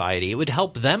entire society. It would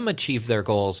help them achieve their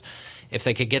goals if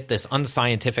they could get this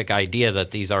unscientific idea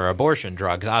that these are abortion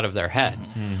drugs out of their head.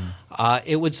 Mm-hmm.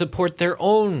 It would support their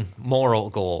own moral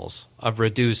goals of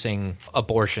reducing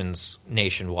abortions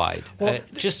nationwide. Well,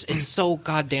 it's so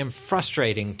goddamn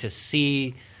frustrating to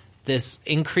see this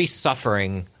increased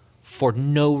suffering for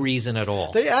no reason at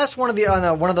all. They asked one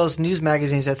of those news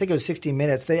magazines, I think it was 60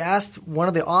 Minutes. They asked one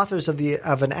of the authors of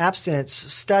an abstinence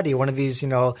study, one of these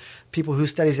people who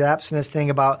studies the abstinence thing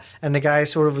about, and the guy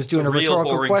sort of was doing a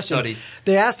rhetorical question. Study.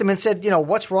 They asked him and said,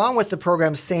 what's wrong with the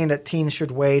program saying that teens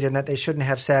should wait and that they shouldn't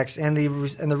have sex? And the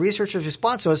researcher's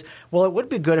response was, well, it would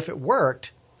be good if it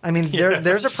worked. I mean,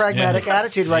 there's a pragmatic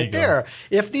attitude right there.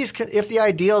 If the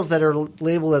ideals that are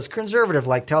labeled as conservative,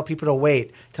 like tell people to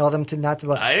wait, tell them to not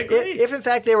to. I agree. If in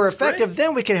fact they were effective,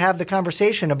 then we could have the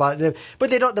conversation about it. But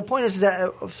they don't. The point is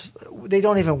that they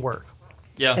don't even work.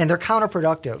 Yeah, and they're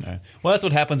counterproductive. Right. Well, that's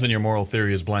what happens when your moral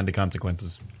theory is blind to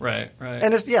consequences. Right.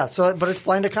 And but it's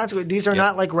blind to consequences. These are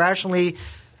not like rationally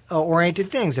oriented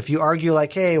things. If you argue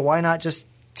like, hey, why not just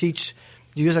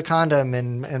use a condom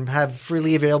and have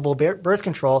freely available birth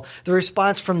control, the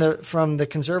response from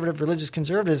the religious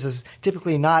conservatives is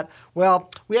typically not,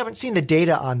 well, we haven't seen the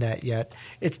data on that yet.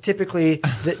 It's typically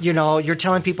that you're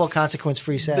telling people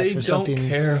consequence-free sex or something. They don't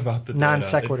care about the data. Non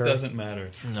sequitur. It doesn't matter.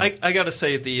 No. I got to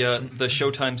say the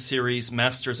Showtime series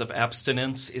Masters of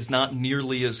Abstinence is not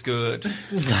nearly as good as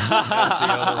the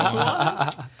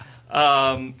other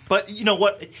one. But you know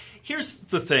what? Here's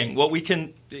the thing. What we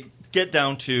can get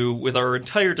down to with our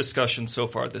entire discussion so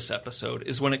far this episode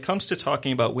is when it comes to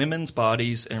talking about women's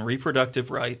bodies and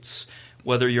reproductive rights,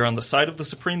 whether you're on the side of the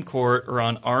Supreme Court or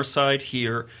on our side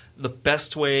here, the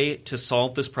best way to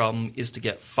solve this problem is to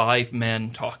get 5 men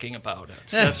talking about it.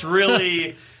 That's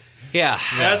really Yeah.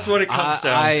 That's what it comes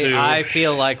down to. I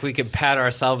feel like we could pat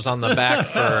ourselves on the back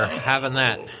for having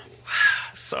that.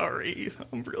 Sorry.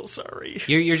 I'm real sorry.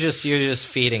 You're just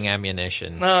feeding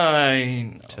ammunition.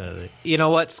 I know. You know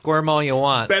what? Squirm all you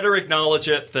want. Better acknowledge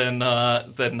it than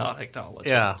not acknowledge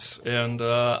Yeah. it. And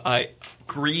I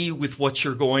agree with what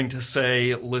you're going to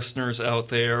say, listeners out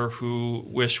there who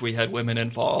wish we had women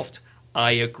involved.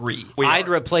 I agree. I'd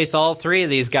replace all three of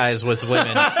these guys with women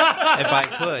if I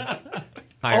could.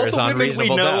 all Hires the on women we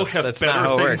reasonable know doubts. have That's not better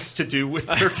how it things works. to do with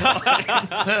their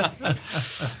time.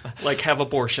 Like have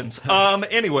abortions.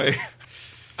 Anyway.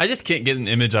 I just can't get an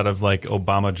image out of like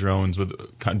Obama drones with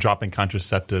dropping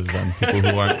contraceptives on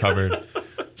people who aren't covered.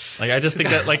 Like I just think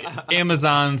that like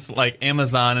Amazon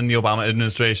and the Obama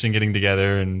administration getting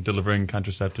together and delivering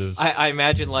contraceptives. I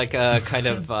imagine like a kind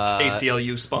of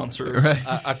ACLU sponsor.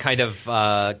 a kind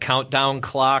of countdown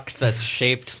clock that's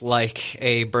shaped like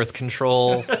a birth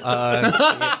control packaging.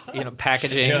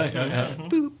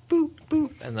 Boop boop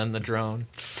boop, and then the drone.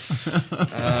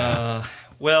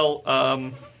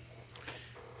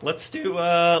 Let's do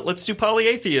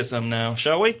polyatheism now,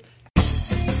 shall we?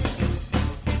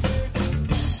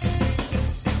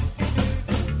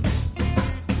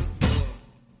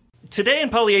 Today in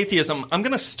polyatheism, I'm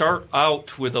going to start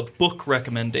out with a book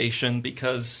recommendation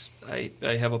because I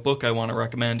have a book I want to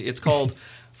recommend. It's called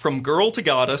From Girl to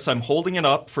Goddess. I'm holding it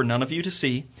up for none of you to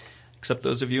see, except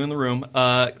those of you in the room.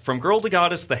 From Girl to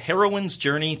Goddess, The Heroine's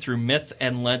Journey Through Myth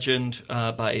and Legend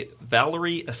by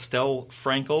Valerie Estelle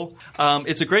Frankel.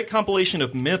 It's a great compilation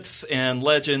of myths and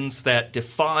legends that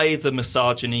defy the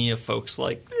misogyny of folks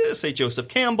like, say, Joseph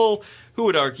Campbell, who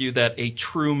would argue that a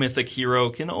true mythic hero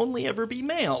can only ever be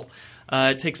male.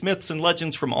 It takes myths and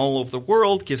legends from all over the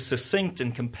world, gives succinct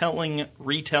and compelling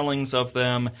retellings of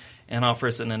them, and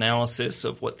offers an analysis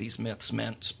of what these myths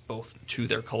meant both to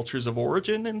their cultures of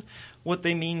origin and what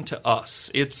they mean to us.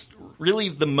 It's really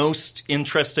the most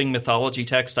interesting mythology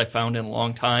text I found in a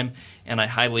long time, and I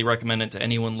highly recommend it to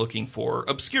anyone looking for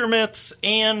obscure myths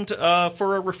and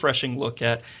for a refreshing look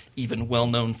at even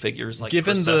well-known figures like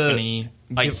Persephone,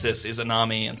 Isis,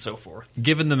 Izanami, and so forth.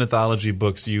 Given the mythology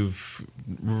books you've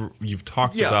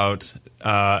talked about,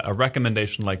 a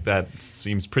recommendation like that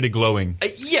seems pretty glowing.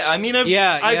 I've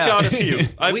got a few.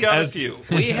 I've got a few.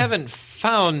 We haven't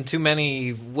found too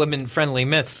many women-friendly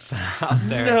myths out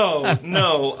there.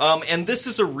 No. And this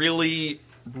is a really,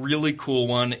 really cool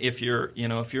one if you're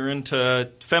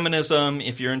into feminism,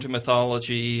 if you're into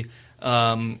mythology,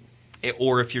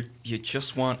 or if you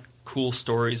just want cool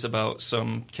stories about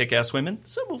some kick-ass women,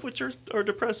 some of which are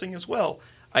depressing as well.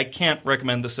 I can't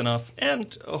recommend this enough,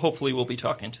 and hopefully we'll be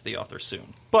talking to the author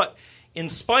soon. But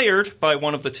inspired by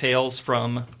one of the tales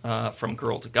from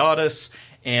Girl to Goddess,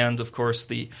 and of course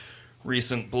the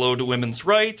recent blow to women's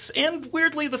rights, and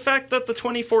weirdly the fact that the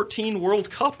 2014 World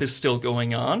Cup is still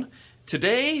going on,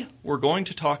 today we're going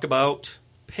to talk about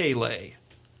Pele.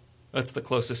 That's the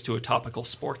closest to a topical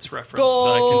sports reference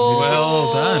I can do.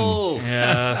 Well done.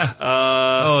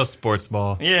 Yeah. Sports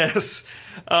ball. Yes.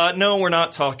 No, we're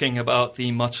not talking about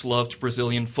the much-loved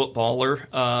Brazilian footballer,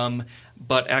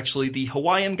 but actually the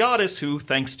Hawaiian goddess who,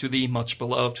 thanks to the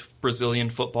much-beloved Brazilian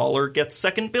footballer, gets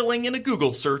second billing in a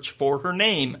Google search for her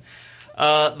name.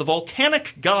 The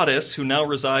volcanic goddess, who now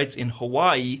resides in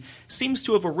Hawaii, seems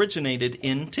to have originated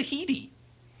in Tahiti.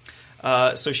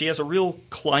 So she has a real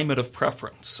climate of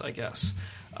preference, I guess.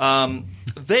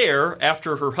 There,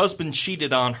 after her husband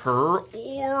cheated on her,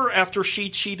 or after she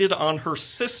cheated on her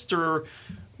sister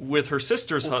with her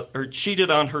sister's or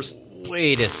cheated on her.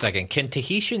 Wait a second. Can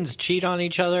Tahitians cheat on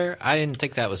each other? I didn't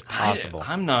think that was possible.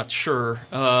 I'm not sure.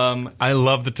 I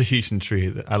love the Tahitian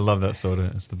tree. I love that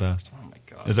soda. It's the best. Oh my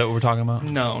God. Is that what we're talking about?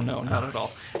 No, not at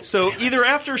all. So either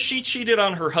after she cheated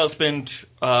on her husband,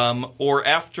 or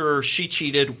after she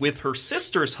cheated with her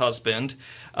sister's husband,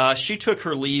 she took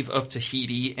her leave of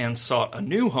Tahiti and sought a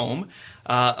new home.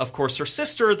 Of course, her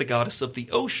sister, the goddess of the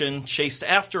ocean, chased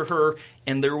after her,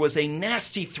 and there was a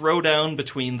nasty throwdown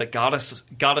between the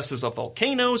goddesses of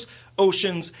volcanoes,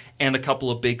 oceans, and a couple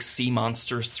of big sea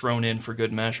monsters thrown in for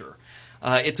good measure.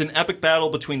 It's an epic battle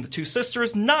between the two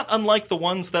sisters, not unlike the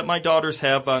ones that my daughters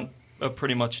have on a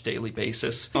pretty much daily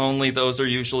basis. Only those are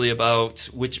usually about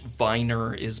which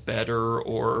viner is better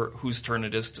or whose turn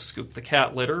it is to scoop the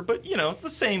cat litter, but, the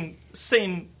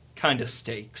same kind of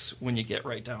stakes when you get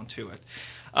right down to it.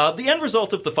 The end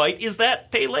result of the fight is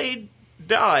that Pele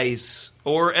dies,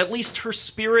 or at least her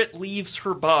spirit leaves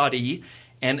her body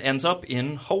and ends up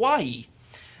in Hawaii.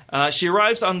 She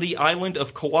arrives on the island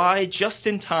of Kauai just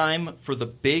in time for the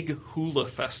big hula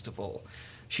festival.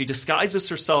 She disguises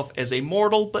herself as a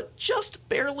mortal, but just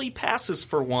barely passes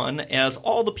for one, as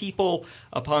all the people,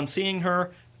 upon seeing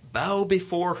her, bow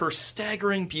before her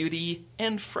staggering beauty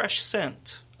and fresh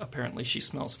scent. Apparently she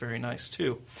smells very nice,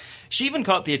 too. She even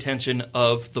caught the attention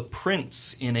of the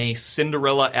prince in a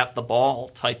Cinderella at the ball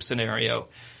type scenario.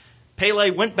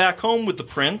 Pele went back home with the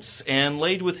prince and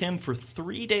laid with him for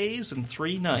 3 days and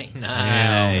 3 nights.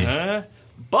 Nice.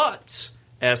 But,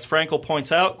 as Frankel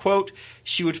points out, quote,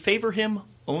 she would favor him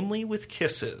only with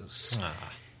kisses.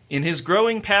 In his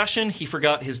growing passion, he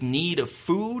forgot his need of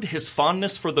food, his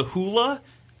fondness for the hula,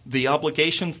 the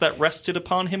obligations that rested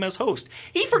upon him as host.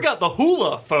 He forgot the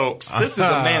hula, folks. This is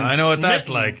a man I know what that's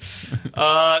smitten.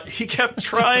 like. He kept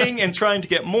trying and trying to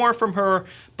get more from her,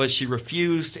 but she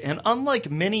refused, and unlike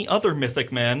many other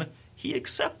mythic men, he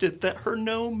accepted that her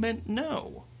no meant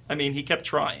no. I mean, he kept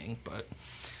trying, but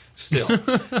still.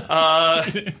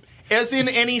 As in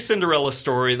any Cinderella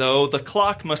story, though, the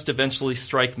clock must eventually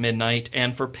strike midnight,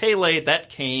 and for Pele, that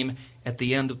came at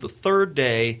the end of the 3rd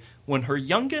day, when her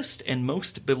youngest and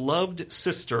most beloved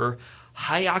sister,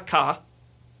 Hayaka,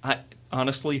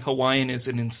 honestly, Hawaiian is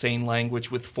an insane language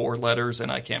with 4 letters,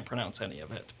 and I can't pronounce any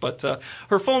of it. But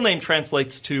her full name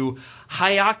translates to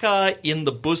Hayaka in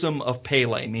the bosom of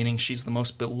Pele, meaning she's the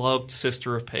most beloved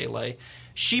sister of Pele.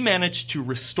 She managed to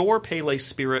restore Pele's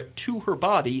spirit to her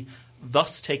body,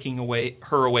 thus taking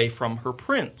her away from her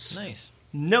prince. Nice.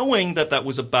 Knowing that that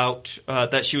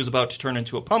she was about to turn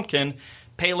into a pumpkin,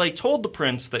 Pele told the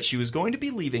prince that she was going to be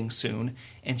leaving soon,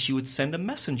 and she would send a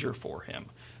messenger for him.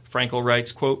 Frankel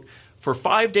writes, quote, "For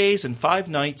 5 days and 5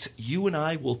 nights, you and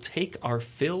I will take our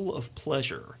fill of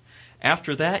pleasure.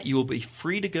 After that, you will be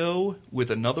free to go with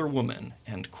another woman,"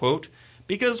 end quote.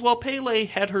 Because while Pele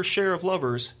had her share of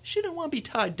lovers, she didn't want to be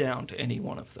tied down to any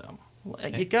one of them.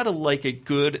 You gotta like a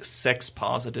good,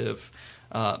 sex-positive,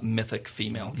 mythic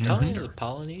female character. The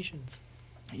Polynesians.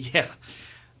 Yeah.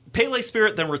 Pele's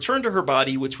spirit then returned to her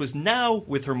body, which was now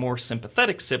with her more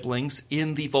sympathetic siblings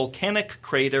in the volcanic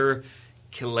crater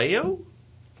Kileo,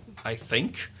 I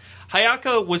think.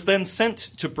 Hayaka was then sent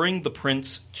to bring the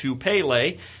prince to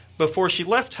Pele. Before she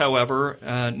left, however,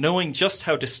 knowing just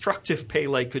how destructive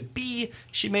Pele could be,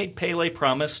 she made Pele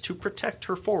promise to protect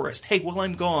her forest. Hey, while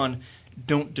I'm gone,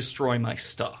 don't destroy my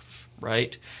stuff,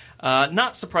 right?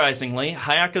 Not surprisingly,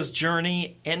 Hayaka's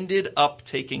journey ended up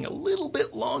taking a little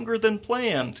bit longer than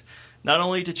planned. Not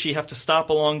only did she have to stop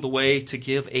along the way to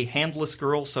give a handless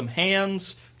girl some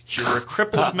hands, cure a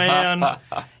crippled man,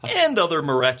 and other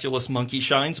miraculous monkey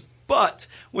shines, but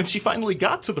when she finally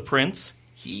got to the prince,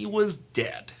 he was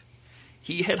dead.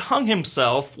 He had hung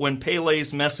himself when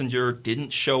Pele's messenger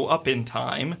didn't show up in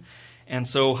time, and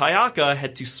so Hayaka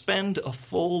had to spend a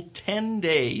full 10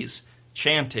 days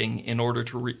chanting in order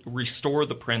to restore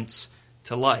the prince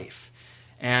to life.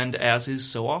 And as is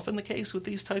so often the case with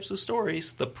these types of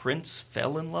stories, the prince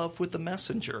fell in love with the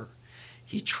messenger.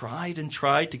 He tried and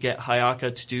tried to get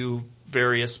Hayaka to do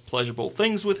various pleasurable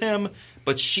things with him,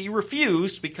 but she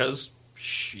refused because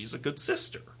she's a good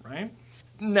sister, right?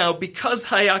 Now, because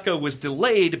Hayaka was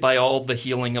delayed by all the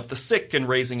healing of the sick and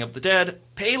raising of the dead,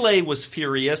 Pele was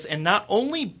furious and not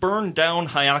only burned down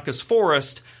Hayaka's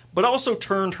forest, but also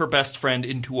turned her best friend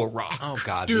into a rock. Oh,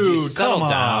 God. Dude, settle come on.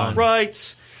 down.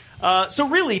 Right. So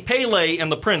really, Pele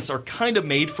and the prince are kind of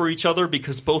made for each other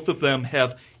because both of them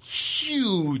have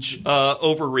huge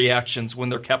overreactions when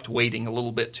they're kept waiting a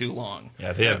little bit too long.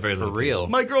 Yeah, they have very For little. real.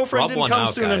 My girlfriend Rub didn't one come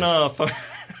out, soon guys. enough.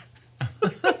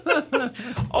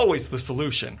 Always the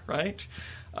solution, right?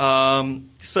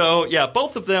 So, yeah,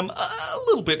 both of them a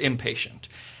little bit impatient.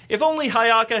 If only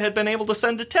Hayaka had been able to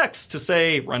send a text to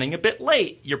say, running a bit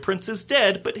late, your prince is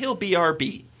dead, but he'll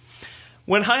BRB.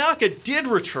 When Hayaka did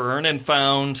return and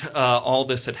found all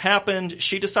this had happened,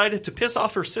 she decided to piss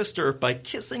off her sister by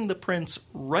kissing the prince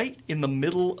right in the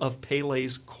middle of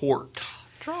Pele's court.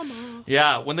 Drama.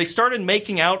 Yeah, when they started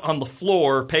making out on the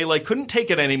floor, Pele couldn't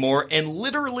take it anymore and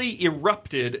literally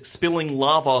erupted, spilling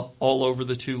lava all over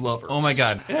the two lovers. Oh my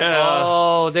God.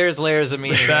 Oh, there's layers of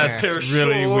meaning That's there.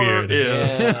 really sure weird.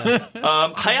 is. Yeah.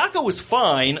 Hayaka was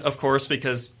fine, of course,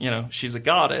 because, she's a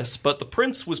goddess, but the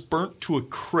prince was burnt to a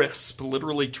crisp,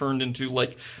 literally turned into,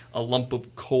 like, a lump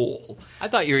of coal. I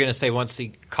thought you were going to say once he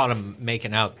caught him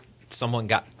making out, someone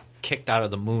got kicked out of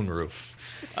the moon roof.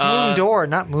 Moon door,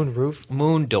 not moon roof.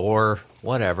 Moon door,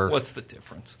 whatever. What's the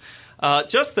difference?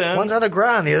 Just then... One's on the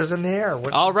ground, the other's in the air.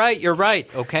 What? All right, you're right,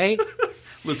 okay?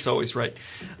 Luke's always right.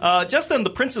 Just then, the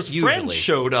prince's friend Usually.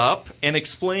 showed up and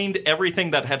explained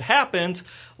everything that had happened,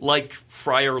 like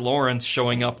Friar Lawrence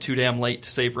showing up too damn late to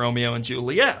save Romeo and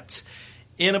Juliet.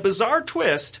 In a bizarre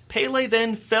twist, Pele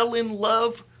then fell in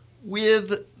love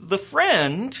with the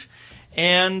friend,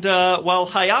 And while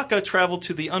Hayaka traveled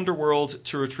to the underworld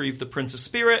to retrieve the prince's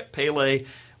spirit, Pele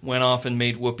went off and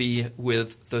made whoopee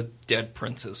with the dead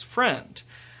prince's friend.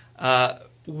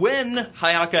 When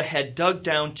Hayaka had dug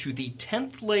down to the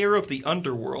 10th layer of the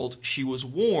underworld, she was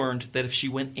warned that if she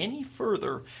went any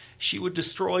further, she would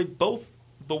destroy both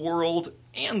the world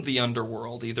and the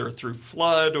underworld, either through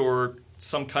flood or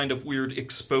some kind of weird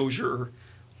exposure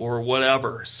or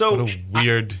whatever. So What a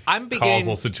weird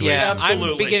causal situation. Yeah, Absolutely.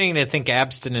 I'm beginning to think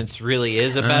abstinence really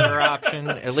is a better option,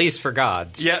 at least for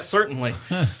gods. yeah, certainly.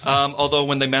 Although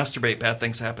when they masturbate, bad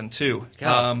things happen too.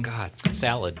 God,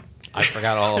 salad. I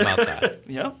forgot all about that.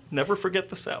 Yeah, never forget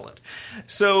the salad.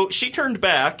 So she turned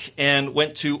back and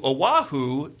went to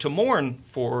Oahu to mourn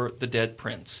for the dead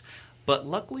prince. But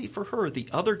luckily for her, the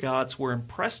other gods were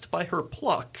impressed by her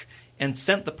pluck and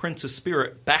sent the prince's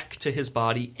spirit back to his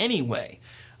body anyway.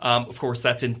 Of course,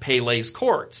 that's in Pele's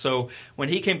court. So when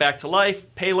he came back to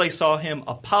life, Pele saw him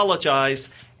apologize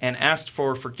and asked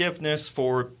for forgiveness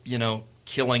for,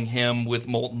 killing him with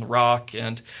molten rock.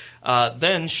 And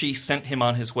then she sent him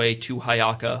on his way to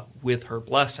Hayaka with her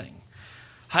blessing.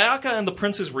 Hayaka and the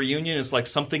prince's reunion is like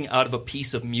something out of a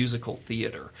piece of musical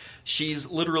theater.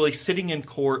 She's literally sitting in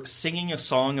court singing a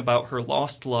song about her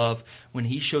lost love when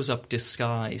he shows up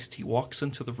disguised. He walks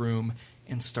into the room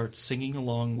and starts singing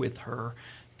along with her,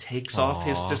 takes off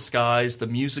his disguise, the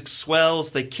music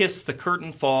swells, they kiss, the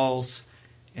curtain falls,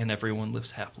 and everyone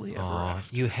lives happily ever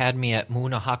after. You had me at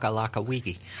Muna Hakalaka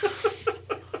Wiki.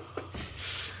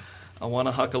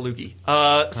 Awana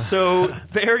Hakalugi. So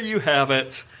there you have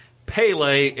it.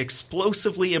 Pele,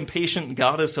 explosively impatient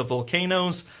goddess of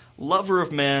volcanoes, lover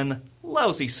of men,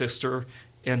 lousy sister,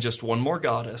 and just one more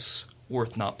goddess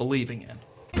worth not believing in.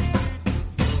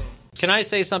 Can I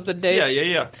say something, Dave?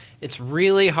 Yeah. It's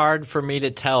really hard for me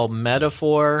to tell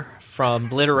metaphor from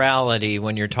literality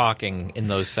when you're talking in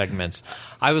those segments.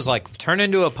 I was like, turn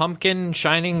into a pumpkin,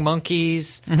 shining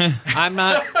monkeys. I'm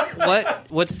not...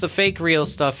 What's the fake real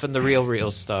stuff and the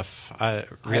real stuff?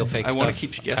 Real fake stuff? I want to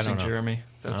keep you guessing, Jeremy.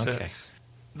 That's Okay. it.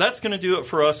 That's going to do it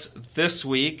for us this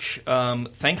week.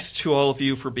 Thanks to all of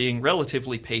you for being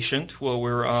relatively patient while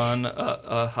we're on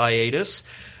a hiatus.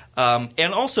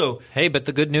 And also... Hey, but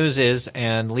the good news is,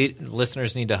 and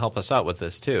listeners need to help us out with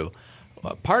this too,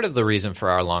 part of the reason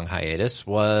for our long hiatus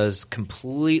was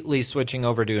completely switching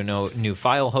over to a new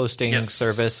file hosting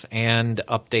service and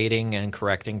updating and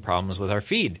correcting problems with our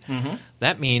feed. Mm-hmm.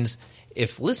 That means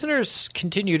if listeners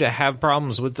continue to have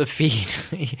problems with the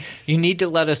feed, you need to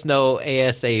let us know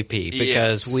ASAP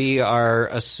because we are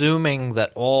assuming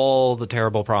that all the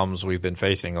terrible problems we've been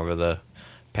facing over the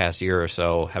past year or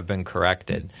so have been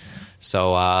corrected.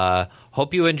 So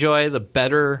hope you enjoy the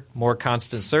better, more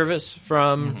constant service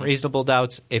from Reasonable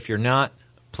Doubts. If you're not,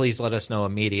 please let us know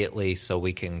immediately so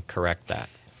we can correct that.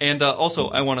 And also,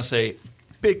 I want to say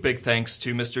big thanks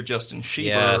to Mr. Justin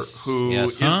Schieber, who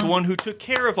is the one who took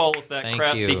care of all of that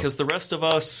crap because the rest of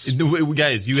us...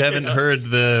 Guys, you haven't heard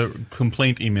the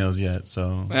complaint emails yet,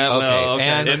 so... Okay.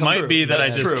 And it might be that I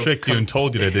just tricked you and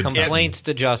told you that it didn't. Complaints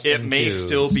to Justin, It may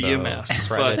still be a mess.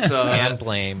 But, and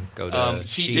blame go to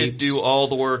he did do all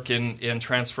the work in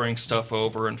transferring stuff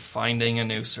over and finding a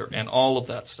new server and all of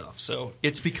that stuff. So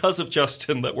it's because of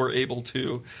Justin that we're able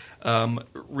to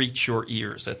reach your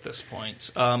ears at this point.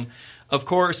 Of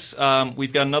course,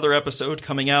 we've got another episode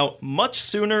coming out much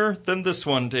sooner than this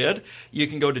one did. You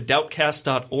can go to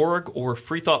doubtcast.org or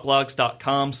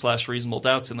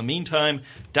freethoughtblogs.com/reasonabledoubts. In the meantime,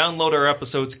 download our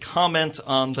episodes, comment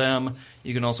on them.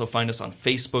 You can also find us on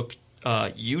Facebook,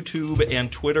 YouTube, and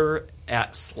Twitter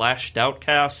at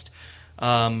 /Doubtcast.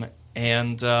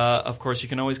 And, of course, you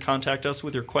can always contact us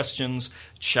with your questions,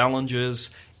 challenges,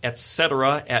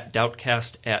 etc. at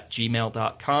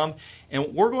doubtcast@gmail.com.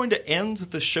 And we're going to end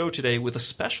the show today with a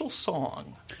special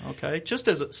song, okay? Just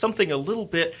as something a little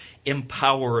bit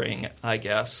empowering, I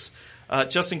guess.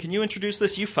 Justin, can you introduce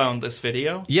this? You found this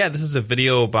video. Yeah, this is a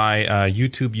video by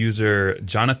YouTube user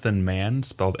Jonathan Mann,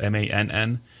 spelled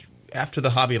M-A-N-N. After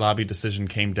the Hobby Lobby decision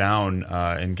came down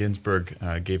and Ginsburg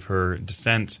gave her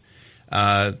dissent,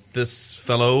 this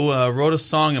fellow wrote a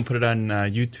song and put it on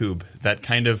YouTube that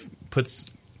kind of puts...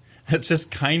 It's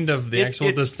just kind of the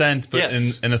actual dissent, but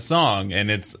in a song, and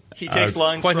it's he takes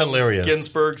lines quite from hilarious.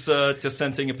 Ginsburg's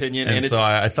dissenting opinion, and so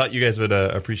I thought you guys would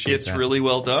appreciate it's that. It's really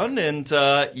well done, and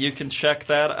you can check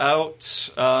that out.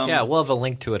 We'll have a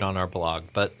link to it on our blog,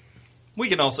 but we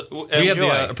can also we have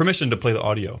the permission to play the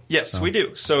audio. Yes, we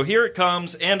do. So here it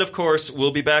comes, and of course,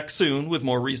 we'll be back soon with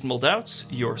more Reasonable Doubts,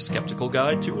 your skeptical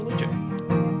guide to religion.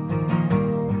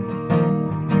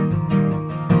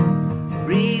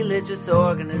 Religious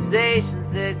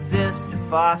organizations exist to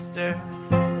foster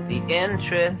the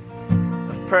interest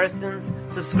persons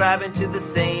subscribing to the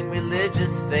same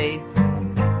religious faith.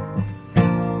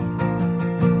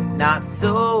 Not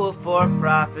so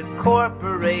for-profit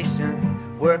corporations.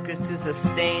 Workers who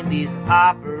sustain these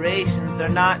operations are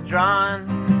not drawn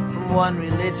from one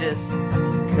religious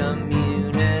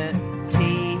community.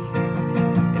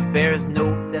 It bears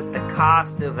note that the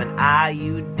cost of an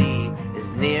IUD is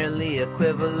nearly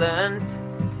equivalent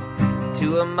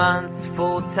to a month's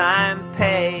full-time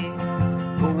pay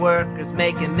for workers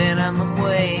making minimum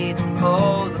wage.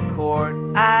 Oh, the court,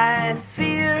 I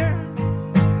fear,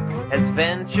 has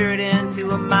ventured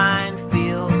into a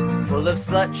minefield full of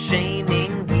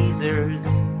slut-shaming geezers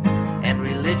and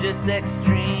religious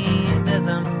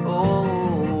extremism.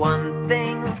 Oh, one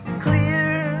thing's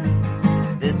clear,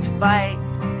 this fight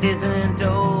isn't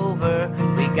over.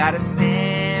 We gotta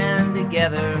stand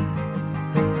together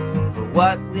for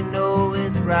what we know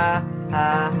is right.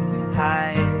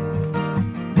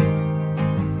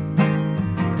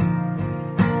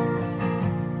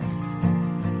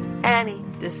 Any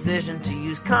decision to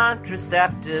use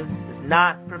contraceptives is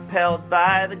not propelled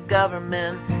by the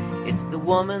government. It's the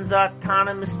woman's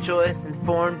autonomous choice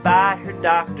informed by her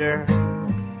doctor.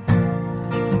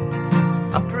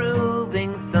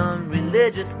 Approving some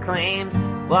religious claims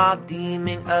while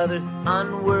deeming others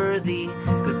unworthy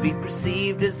could be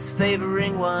perceived as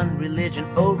favoring one religion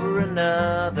over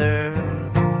another.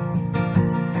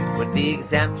 Would the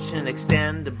exemption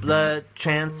extend to blood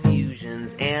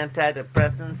transfusions,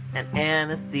 antidepressants, and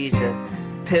anesthesia,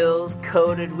 pills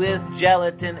coated with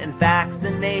gelatin, and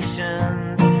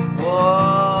vaccinations?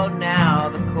 Whoa, now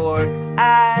the court,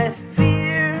 I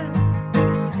fear,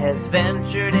 has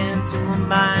ventured into a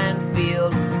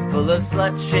minefield full of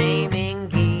slut-shaming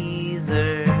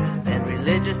geezers and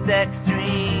religious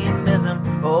extremism.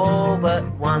 Oh, but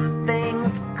one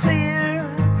thing's clear,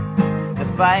 the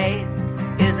fight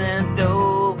isn't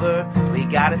over. We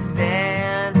gotta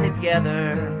stand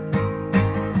together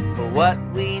for what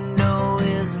we know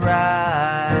is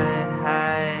right.